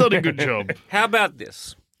haven't done a good job. How about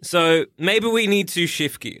this? So maybe we need to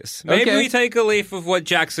shift gears. Maybe Okay. we take a leaf of what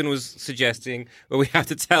Jackson was suggesting, where we have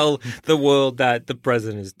to tell the world that the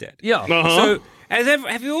president is dead. Yeah. Uh-huh. So,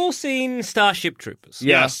 have you all seen Starship Troopers?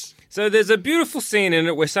 Yes. So there's a beautiful scene in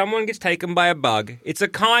it where someone gets taken by a bug. It's a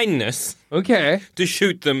kindness Okay. to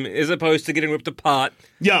shoot them as opposed to getting ripped apart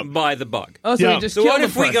Yeah. by the bug. Oh, so Yeah. he just So killed what the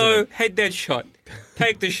if we go president. head dead shot?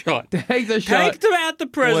 Take the shot. Take the shot. Take out the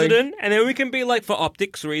president, and then we can be like, for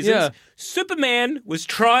optics reasons, Yeah. Superman was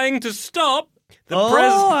trying to stop the Oh,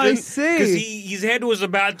 president I see. because his head was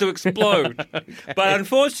about to explode. But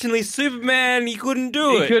unfortunately, Superman, he couldn't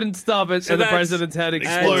do He it. couldn't stop it, So and the that's- president's head And so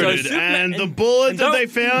Exploded. Superman- And the and- bullet and that they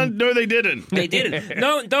don't- found, no, they didn't. They didn't.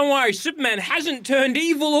 No, don't worry. Superman hasn't turned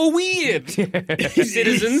evil or weird.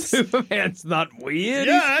 Citizens. Superman's not weird.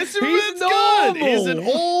 Yeah, he's Superman's normal. good. He's an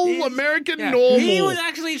all-American Yeah. normal. He was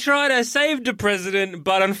actually trying to save the president,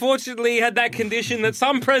 but unfortunately had that condition that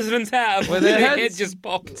some presidents have, where their their heads- head just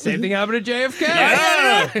popped. Same thing happened to JFK.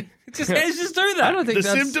 Yeah. Heads just do that. I don't think The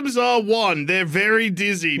that's... symptoms are 1, they're very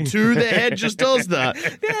dizzy. 2, their head just does that.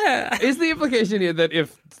 Is the implication here that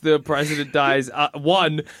if the president dies,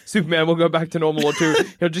 1, Superman will go back to normal, or 2,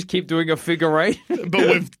 he'll just keep doing a figure eight? But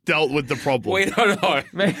we've dealt with the problem. We don't know.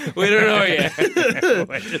 We don't know yet.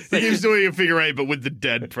 He keeps doing a figure 8, but with the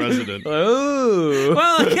dead president. Oh.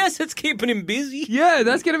 Well, I guess it's keeping him busy. Yeah,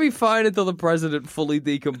 that's going to be fine until the president fully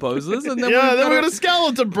decomposes. And then Yeah, we've then we got got a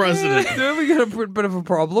skeleton president. then we got a bit of a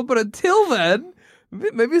problem. But until then,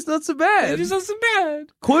 maybe it's not so bad. It's not so bad.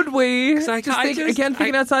 Could we, I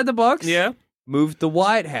thinking outside the box, Yeah. move the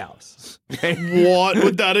White House? What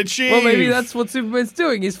would that achieve? Well, maybe that's what Superman's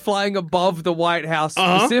doing. He's flying above the White House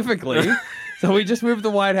specifically. So we just moved the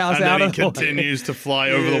White House And out then of he the way. continues to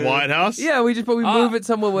fly over the White House. Yeah, we move it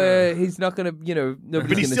somewhere where he's not going to, nobody's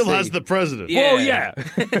But he gonna still see. has the president. Yeah. Well,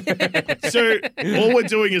 yeah. So all we're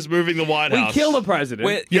doing is moving the White We House. kill the president.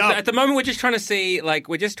 At the moment, we're just trying to see,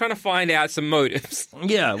 we're just trying to find out some motives.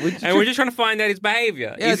 Yeah. And we're just trying to find out his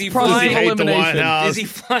behavior. Yeah, Is he it's process Does he flying? hate the White elimination. House? Is he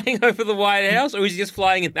flying over the White House, or is he just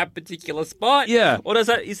flying in that particular spot? Yeah. Or is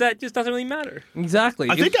that just doesn't really matter? Exactly.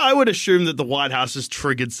 I think I would assume that the White House has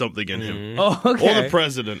triggered something in him. Oh, okay. Or the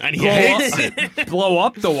president. And he blow hates up, it. blow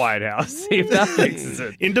up the White House. See if that fixes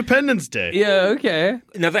it. Independence Day. Yeah, okay.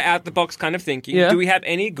 Another out-the-box kind of thinking. Yeah. Do we have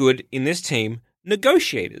any good in this team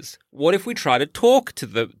negotiators? What if we try to talk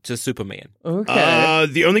to Superman? Okay.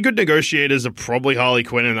 The only good negotiators are probably Harley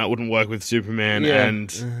Quinn, and that wouldn't work with Superman. Yeah.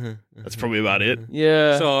 And that's probably about it.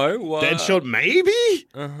 yeah. So, Deadshot, maybe?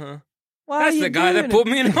 Why That's are you the guy that doing put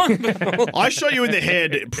me in hospital. I shot you in the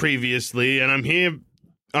head previously, and I'm here.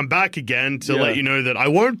 I'm back again to Yeah. let you know that I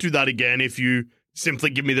won't do that again if you simply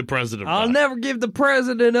give me the president. I'll back. never give the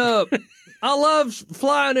president up. I love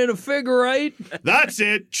flying in a figure eight. That's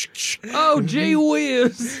it. Oh, gee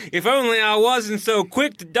whiz. If only I wasn't so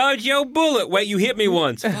quick to dodge your bullet. Wait, you hit me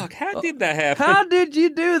once. Fuck, how did that happen? How did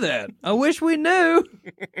you do that? I wish we knew.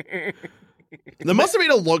 There must have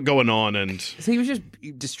been a lot going on, and He was just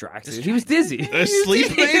distracted. He was dizzy. asleep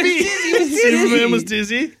maybe. He was dizzy. Superman was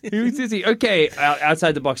dizzy. He was dizzy. Okay,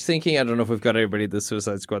 outside the box thinking. I don't know if we've got anybody in the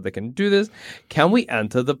Suicide Squad that can do this. Can we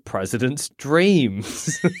enter the president's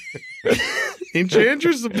dreams?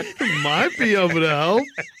 Enchantress might be able to help.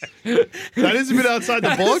 That is a bit outside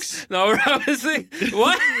the box. No, obviously.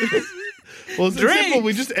 What? Well, it's simple.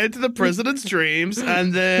 We just enter the president's dreams, and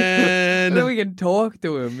And then then we can talk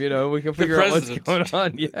to him. We can figure out what's going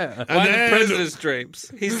on. Yeah. Why then- the president's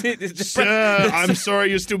dreams? Sir, I'm sorry,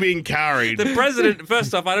 you're still being carried. The president,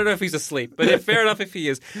 first off, I don't know if he's asleep, but fair enough if he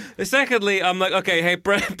is. Secondly, I'm like, okay, hey,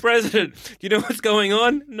 president, do you know what's going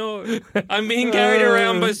on? No. I'm being carried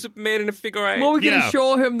around by Superman in a figure eight. Well, we can Yeah.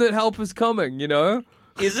 assure him that help is coming,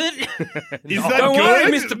 Is it? Is that Don't good?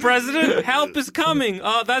 worry, Mr. President. Help is coming.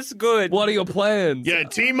 Oh, that's good. What are your plans? Yeah,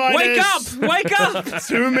 T-minus. Wake up! Wake up!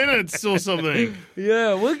 2 minutes or something.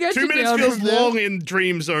 Yeah, we'll get 2 you minutes down feels from there. long in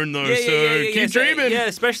dream zone though, Yeah, so yeah, keep so- dreaming. Yeah,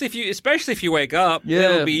 especially if you wake up, Yeah.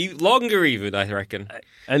 it'll be longer even, I reckon.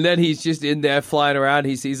 And then he's just in there flying around.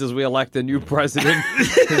 He sees us we elect a new president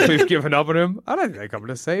because we've given up on him. I don't think I'm going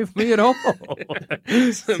to save me at all.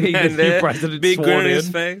 Seeing And the new president big sworn grin on in. his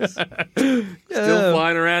face, still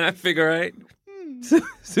flying around at figure eight.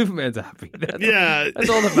 Superman's happy. That's Yeah.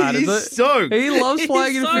 all that matters. He's stoked. He loves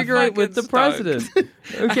flying in so figure eight with the fucking president.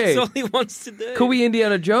 That's Okay. all he wants to do. Could we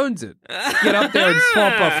Indiana Jones it? Get up there and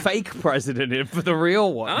swap a fake president in for the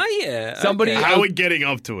real one. Oh yeah, Somebody- okay. How are we getting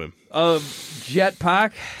up to him?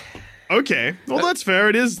 Jetpack. Okay. Well, that's fair.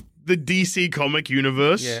 It is the DC comic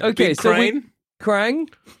universe. Yeah. Okay, Big so crane? Krang.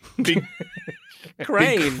 Big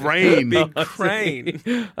crane, Big crane. big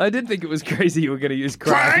crane. I did think it was crazy you were going to use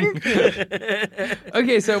Krang.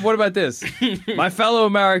 Okay, so what about this? My fellow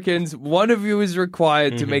Americans, one of you is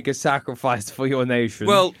required to make a sacrifice for your nation.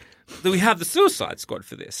 Well, do we have the Suicide Squad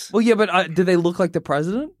for this? yeah, but do they look like the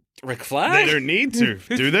president? Rick Flag? They don't need to,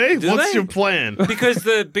 do they? Do What's they? your plan? because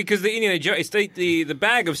the Indiana Jones the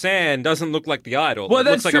bag of sand doesn't look like the idol. Well, it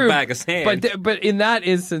that's looks like true. a bag of sand. But in that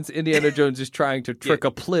instance, Indiana Jones is trying to trick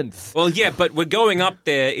a plinth. well, yeah, but we're going up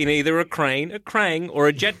there in either a crane, a krang, or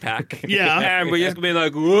a jetpack. Yeah. And we're just going to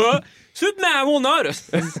be like, what? Superman will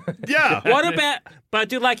notice. Yeah. What about, but I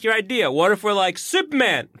do like your idea. What if we're like,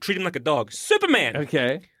 Superman, treat him like a dog. Superman,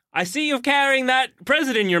 Okay. I see you carrying that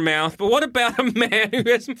president in your mouth, but what about a man who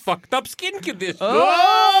has some fucked up skin condition?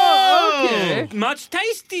 Oh, okay. Much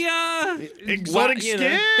tastier. Exotic Wa- you skin.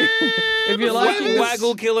 know. If you like Waggle, this-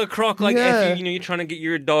 waggle, killer croc, like Yeah. if you're trying to get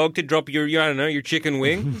your dog to drop your, I don't know, your chicken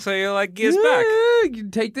wing. So you're like, give us back. Yeah, you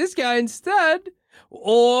can take this guy instead.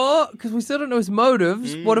 Or, because we still don't know his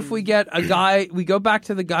motives, what if we get a guy, we go back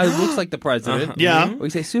to the guy who looks like the president. Yeah. We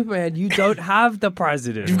say, Superman, you don't have the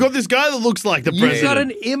president. You've got this guy that looks like the You've president. got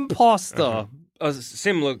an imposter. A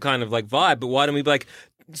similar kind of like vibe, but why don't we be like,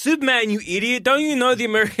 Superman, you idiot, don't you know the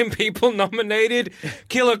American people nominated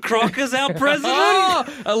Killer Croc as our president? Oh,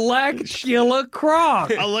 elect Killer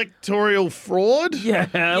Croc. Electoral fraud? Yeah,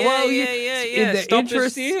 well, in the Stop the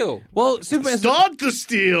interest. steal. Well, Superman. Start the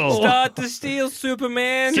steal. Start to steal,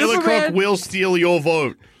 Superman. Killer Superman- Croc will steal your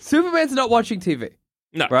vote. Superman's not watching TV.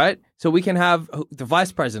 No. Right? So we can have the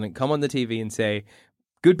vice president come on the TV and say,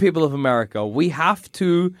 good people of America, we have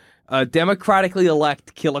to democratically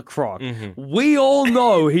elect Killer Croc. We all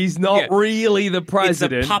know he's not really the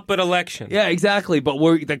president. It's a puppet election. Yeah, exactly. But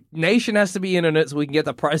the nation has to be in on it so we can get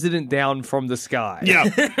the president down from the sky. Yeah.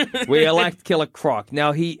 We elect Killer Croc.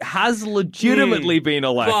 Now, he has legitimately been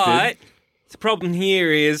elected. But the problem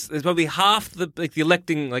here is there's probably half the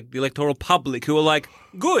electoral public who are like,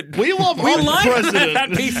 good. We love we our like president.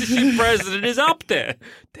 that piece of shit president is up there.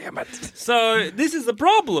 Damn it. So this is the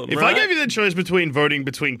problem, If right? I gave you the choice between voting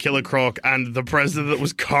between Killer Croc and the president that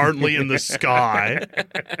was currently in the sky,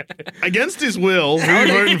 against his will, who are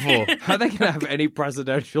you voting for? How are they going to have any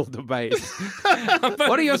presidential debates?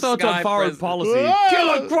 What are your thoughts on Sky foreign president. policy? Ah!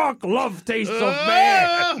 Killer Croc, love taste of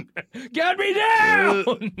man. Get me down!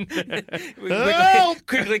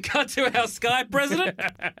 Quickly cut to our Sky president.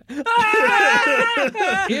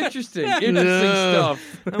 Interesting stuff.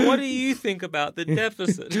 And what do you think about the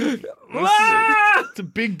deficit? It's a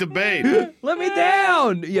big debate. Let me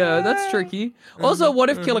down. Yeah, that's tricky. Also, what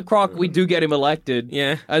if Killer Croc, we do get him elected?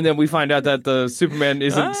 Yeah. And then we find out that the Superman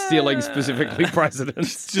isn't stealing specifically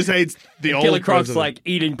presidents. Just hates the old Killer Croc's president. like,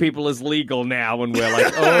 eating people is legal now, and we're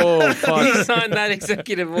like, oh, He fuck. signed that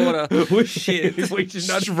executive order. Shit. We should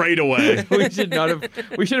not Straight away. we should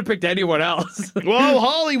have picked anyone else. Well,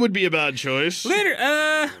 Holly would be a bad choice.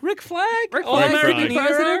 Later, Rick Flag? Rick All Flag could American be hero?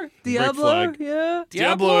 president. Diablo, Flag. yeah.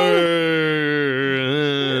 Diablo.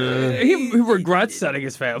 He regrets setting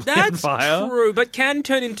his family on That's fire. true, but can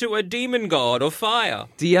turn into a demon god of fire.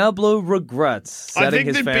 Diablo regrets I setting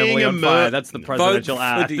think his that being family a on fire. That's the presidential for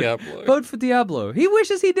act. Diablo. Vote for Diablo. He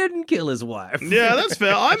wishes he didn't kill his wife. Yeah, that's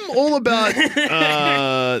fair. I'm all about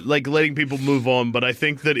like letting people move on, but I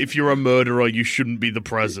think that if you're a murderer, you shouldn't be the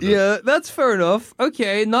president. Yeah, that's fair enough.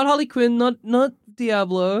 Okay, not Harley Quinn, not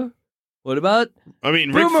Diablo. What about? I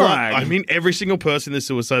mean, Rick Boomerang. Flag. I mean, every single person in the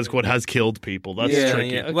Suicide Squad has killed people. That's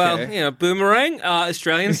tricky. Yeah. Okay. Well, Boomerang,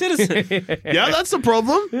 Australian citizen. Yeah, that's the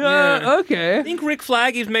problem. Yeah, okay. I think Rick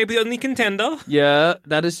Flag is maybe the only contender. Yeah,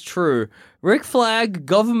 that is true. Rick Flag,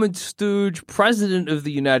 government stooge, president of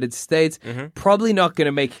the United States, probably not going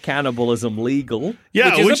to make cannibalism legal.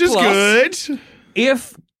 Yeah, which a is plus. good.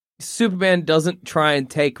 If Superman doesn't try and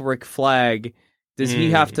take Rick Flag, does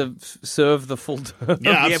he have to serve the full term?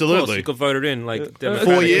 Yeah, Yeah, of course, absolutely. he got voted in, like, 4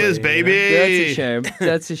 democratically, years, you know? baby. That's a shame.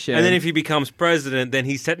 That's a shame. And then if he becomes president, then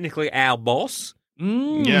he's technically our boss.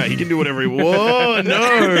 Yeah, he can do whatever he whoa,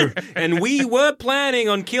 no. And we were planning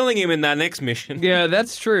on killing him in that next mission. Yeah,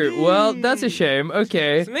 that's true. Well, that's a shame.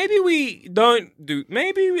 Okay. So maybe we don't do.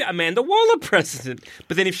 Maybe Amanda Waller president.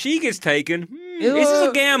 But then if she gets taken, this is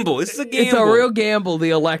a gamble. This is a gamble. It's a real gamble to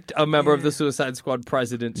elect a member of the Suicide Squad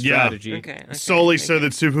president strategy. Okay. Solely so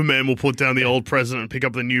that Superman will put down the old president and pick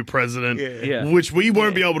up the new president, Yeah. which we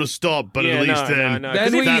won't be able to stop, but Yeah, at least no, then, no.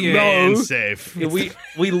 Then we that know- man's safe.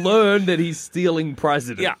 We learn that he's stealing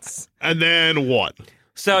presidents. And then what?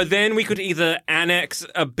 So then we could either annex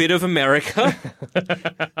a bit of America,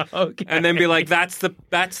 Okay. and then be like, that's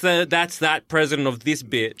that president of this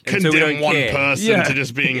bit, and so we Condemn don't one care. person Yeah. to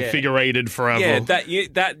just being figurated forever. Yeah,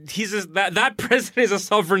 that president is a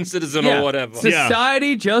sovereign citizen Yeah. or whatever.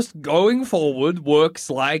 Society just going forward works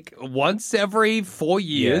like once every 4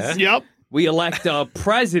 years. Yep. We elect a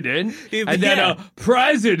president, Yeah. and then a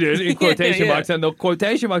president in quotation Yeah. marks, and the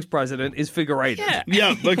quotation marks president is figurated. Yeah.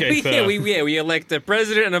 Yep. Okay. Fair. we elect a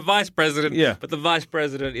president and a vice president. Yeah. But the vice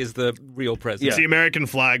president is the real president. It's the American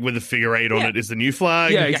flag with the figure 8 on it is the new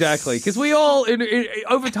flag. Yeah, exactly. Because we all,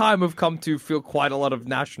 over time, have come to feel quite a lot of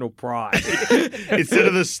national pride. Instead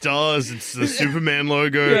of the stars, it's the Superman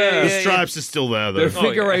logo. Yeah. The stripes are still there, though. The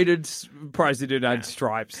figurated president and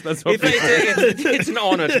stripes. That's what people It's an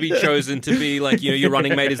honor to be chosen to be like, your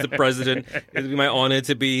running mate is the president. It'd be my honor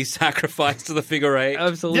to be sacrificed to the figure 8.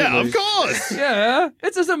 Absolutely. Yeah, of course. Yeah,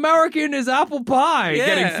 it's as American as apple pie Yeah.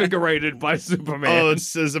 getting figurated by Superman. Oh,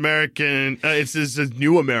 it's as American. It's as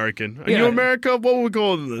new American. Yeah. New America? What are we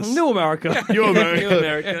calling this? New America. New America. New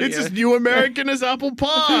America, It's yeah. as new American as apple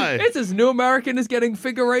pie. It's as New American as getting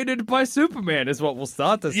figurated by Superman, is what we'll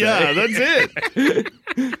start to say. Yeah, that's it.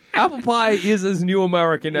 Apple pie is as New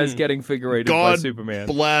American as getting figurated by God Superman.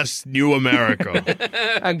 bless new America.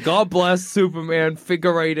 And God bless Superman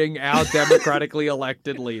figurating our democratically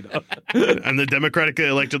elected leader. And the democratically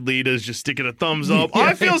elected leaders just sticking a thumbs up.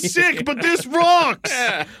 I feel sick, but this rocks.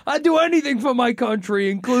 I'd do anything for my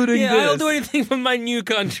country, including Yeah, this. I'll do anything for my new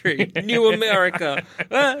country, New America.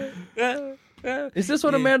 Is this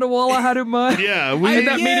what Amanda Waller had in mind? Yeah, In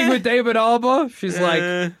that meeting with David Arbor, she's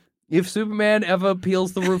like, If Superman ever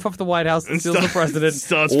peels the roof off the White House and steals the president,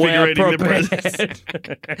 starts we're figurating the prepared.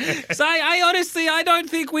 president. So I honestly, I don't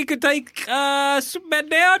think we could take Superman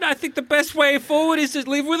down. I think the best way forward is to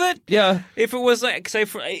live with it. Yeah. If it was like, say,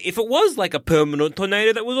 if it was like a permanent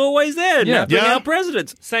tornado that was always there, Yeah. not bring Yeah. out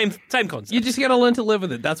presidents. Same concept. You just got to learn to live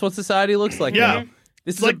with it. That's what society looks like Yeah. now.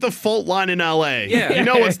 This It's is like the fault line in LA. Yeah. You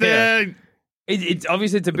know what's there. It's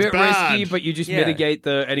obviously it's a bit bad. risky, but you just Yeah. mitigate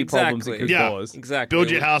any problems it Exactly. could Yeah. cause. Exactly. Build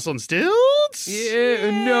your house on stilts?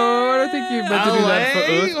 Yeah, no, I don't think you're meant to do that for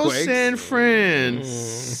LA or earthquakes. San Fran?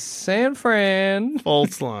 San Fran.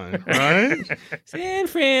 Fault line, right? San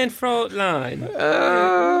Fran fault line.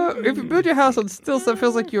 If you build your house on stilts, that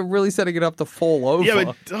feels like you're really setting it up to fall over. Yeah,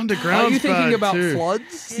 but underground. Are you thinking about too.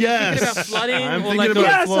 floods? Yes. Thinking about flooding I'm or thinking like about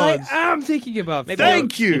Yes, floods. I am thinking about floods.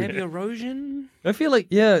 Thank you. Maybe erosion. I feel like,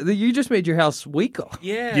 you just made your house weaker.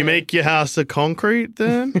 Yeah. You make your house of concrete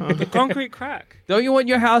then? the concrete crack. Don't you want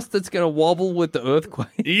your house that's going to wobble with the earthquake?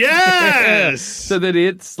 Yes. So that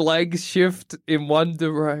its legs shift in one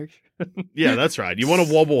direction. Yeah, that's right. You want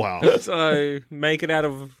a wobble house. So make it out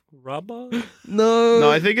of rubber. No,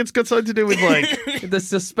 I think it's got something to do with like, The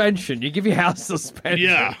suspension. You give your house suspension.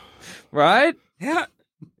 yeah. Right? Yeah.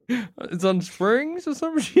 It's on springs or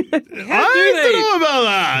some shit. I don't know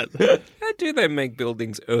about that. How do they make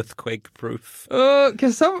buildings earthquake proof?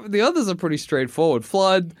 Because some of the others are pretty straightforward.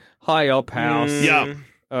 Flood, high up house. Yeah.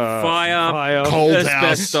 Fire. Cold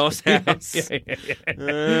Asbestos house.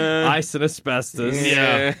 Ice and asbestos.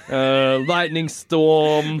 Yeah. Lightning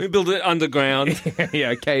storm. We build it underground.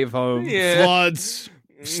 Yeah, cave home. Yeah. Floods.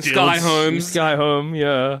 Sky homes. Sky home,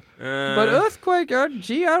 yeah. But earthquake, I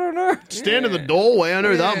don't know. Stand in the doorway. I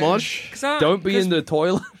know that much. Don't be in the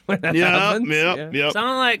toilet when that happens. Yeah.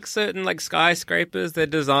 Sound like certain like skyscrapers, they're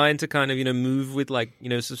designed to kind of, move with like,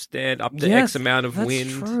 stand up to Yes, X amount of that's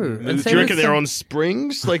wind. true. And Move same Do you with reckon they're on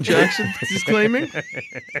springs like Jackson is claiming?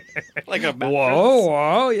 like a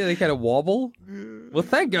Whoa. Yeah, they kind of wobble. Well,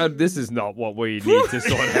 thank God this is not what we need to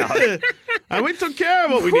sort out. And we took care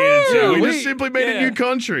of what we needed to. We We- just simply made a new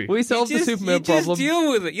country. We solved the Superman problem. Just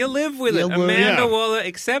deal with it. You live with it. Amanda Yeah. Waller,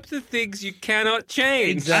 accept the things you cannot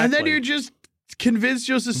change. Exactly. And then you just convince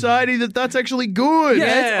your society that that's actually good.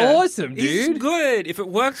 Yeah, it's awesome, It's dude. good. If it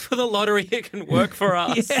works for the lottery, it can work for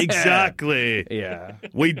us. Yeah. Exactly. Yeah.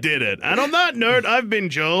 We did it. And on that note, I've been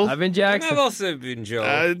Joel. I've been And Jackson. I've also been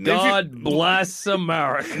Joel. If you- God bless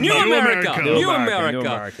America. New America. New New America.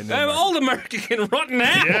 America. New America. Old America can rot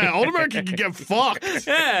now. Yeah, old America can get fucked.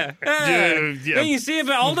 Yeah. Yeah. Then you see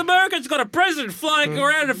about old America, it's got a president flying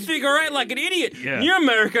around in a figure eight like an idiot. Yeah. New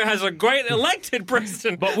America has a great elected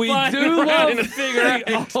president. But we flying do around love in a figure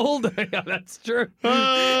eight. older. Yeah, that's true.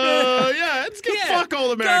 Yeah, let's get fuck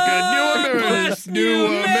old America. God New America. bless New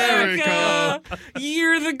America.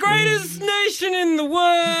 You're the greatest nation in the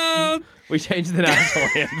world. We changed the national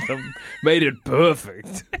anthem, made it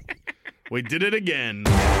perfect. We did it again.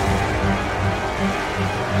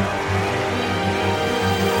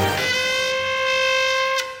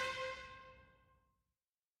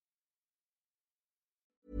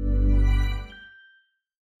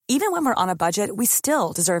 Even when we're on a budget, we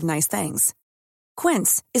still deserve nice things.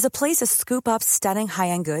 Quince is a place to scoop up stunning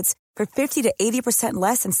high-end goods for 50 to 80%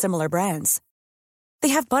 less than similar brands. They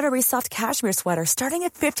have buttery soft cashmere sweaters starting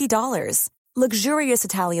at $50, luxurious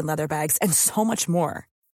Italian leather bags, and so much more.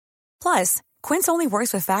 Plus, Quince only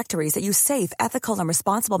works with factories that use safe, ethical, and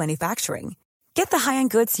responsible manufacturing. Get the high-end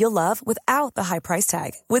goods you'll love without the high price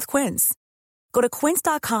tag with Quince. Go to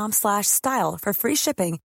quince.com/style for free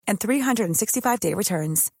shipping and 365-day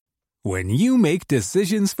returns. When you make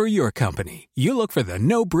decisions for your company, you look for the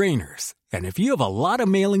no-brainers. And if you have a lot of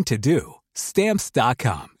mailing to do,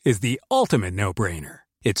 Stamps.com is the ultimate no-brainer.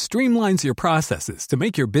 It streamlines your processes to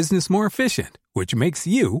make your business more efficient, which makes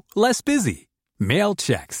you less busy. Mail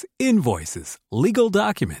checks, invoices, legal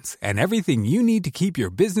documents, and everything you need to keep your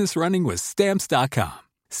business running with Stamps.com.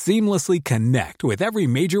 Seamlessly connect with every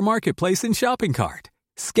major marketplace and shopping cart.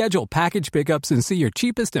 Schedule package pickups and see your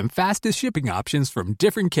cheapest and fastest shipping options from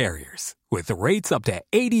different carriers. With rates up to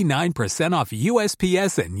 89% off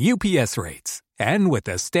USPS and UPS rates. And with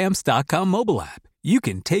the Stamps.com mobile app, you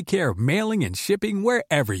can take care of mailing and shipping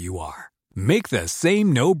wherever you are. Make the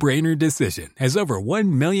same no-brainer decision as over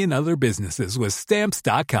 1 million other businesses with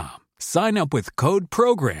Stamps.com. Sign up with code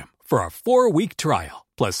PROGRAM for a 4-week trial,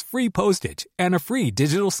 plus free postage and a free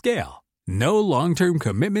digital scale. No long-term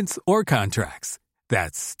commitments or contracts.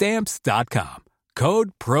 That's Stamps.com.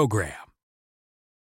 Code PROGRAM.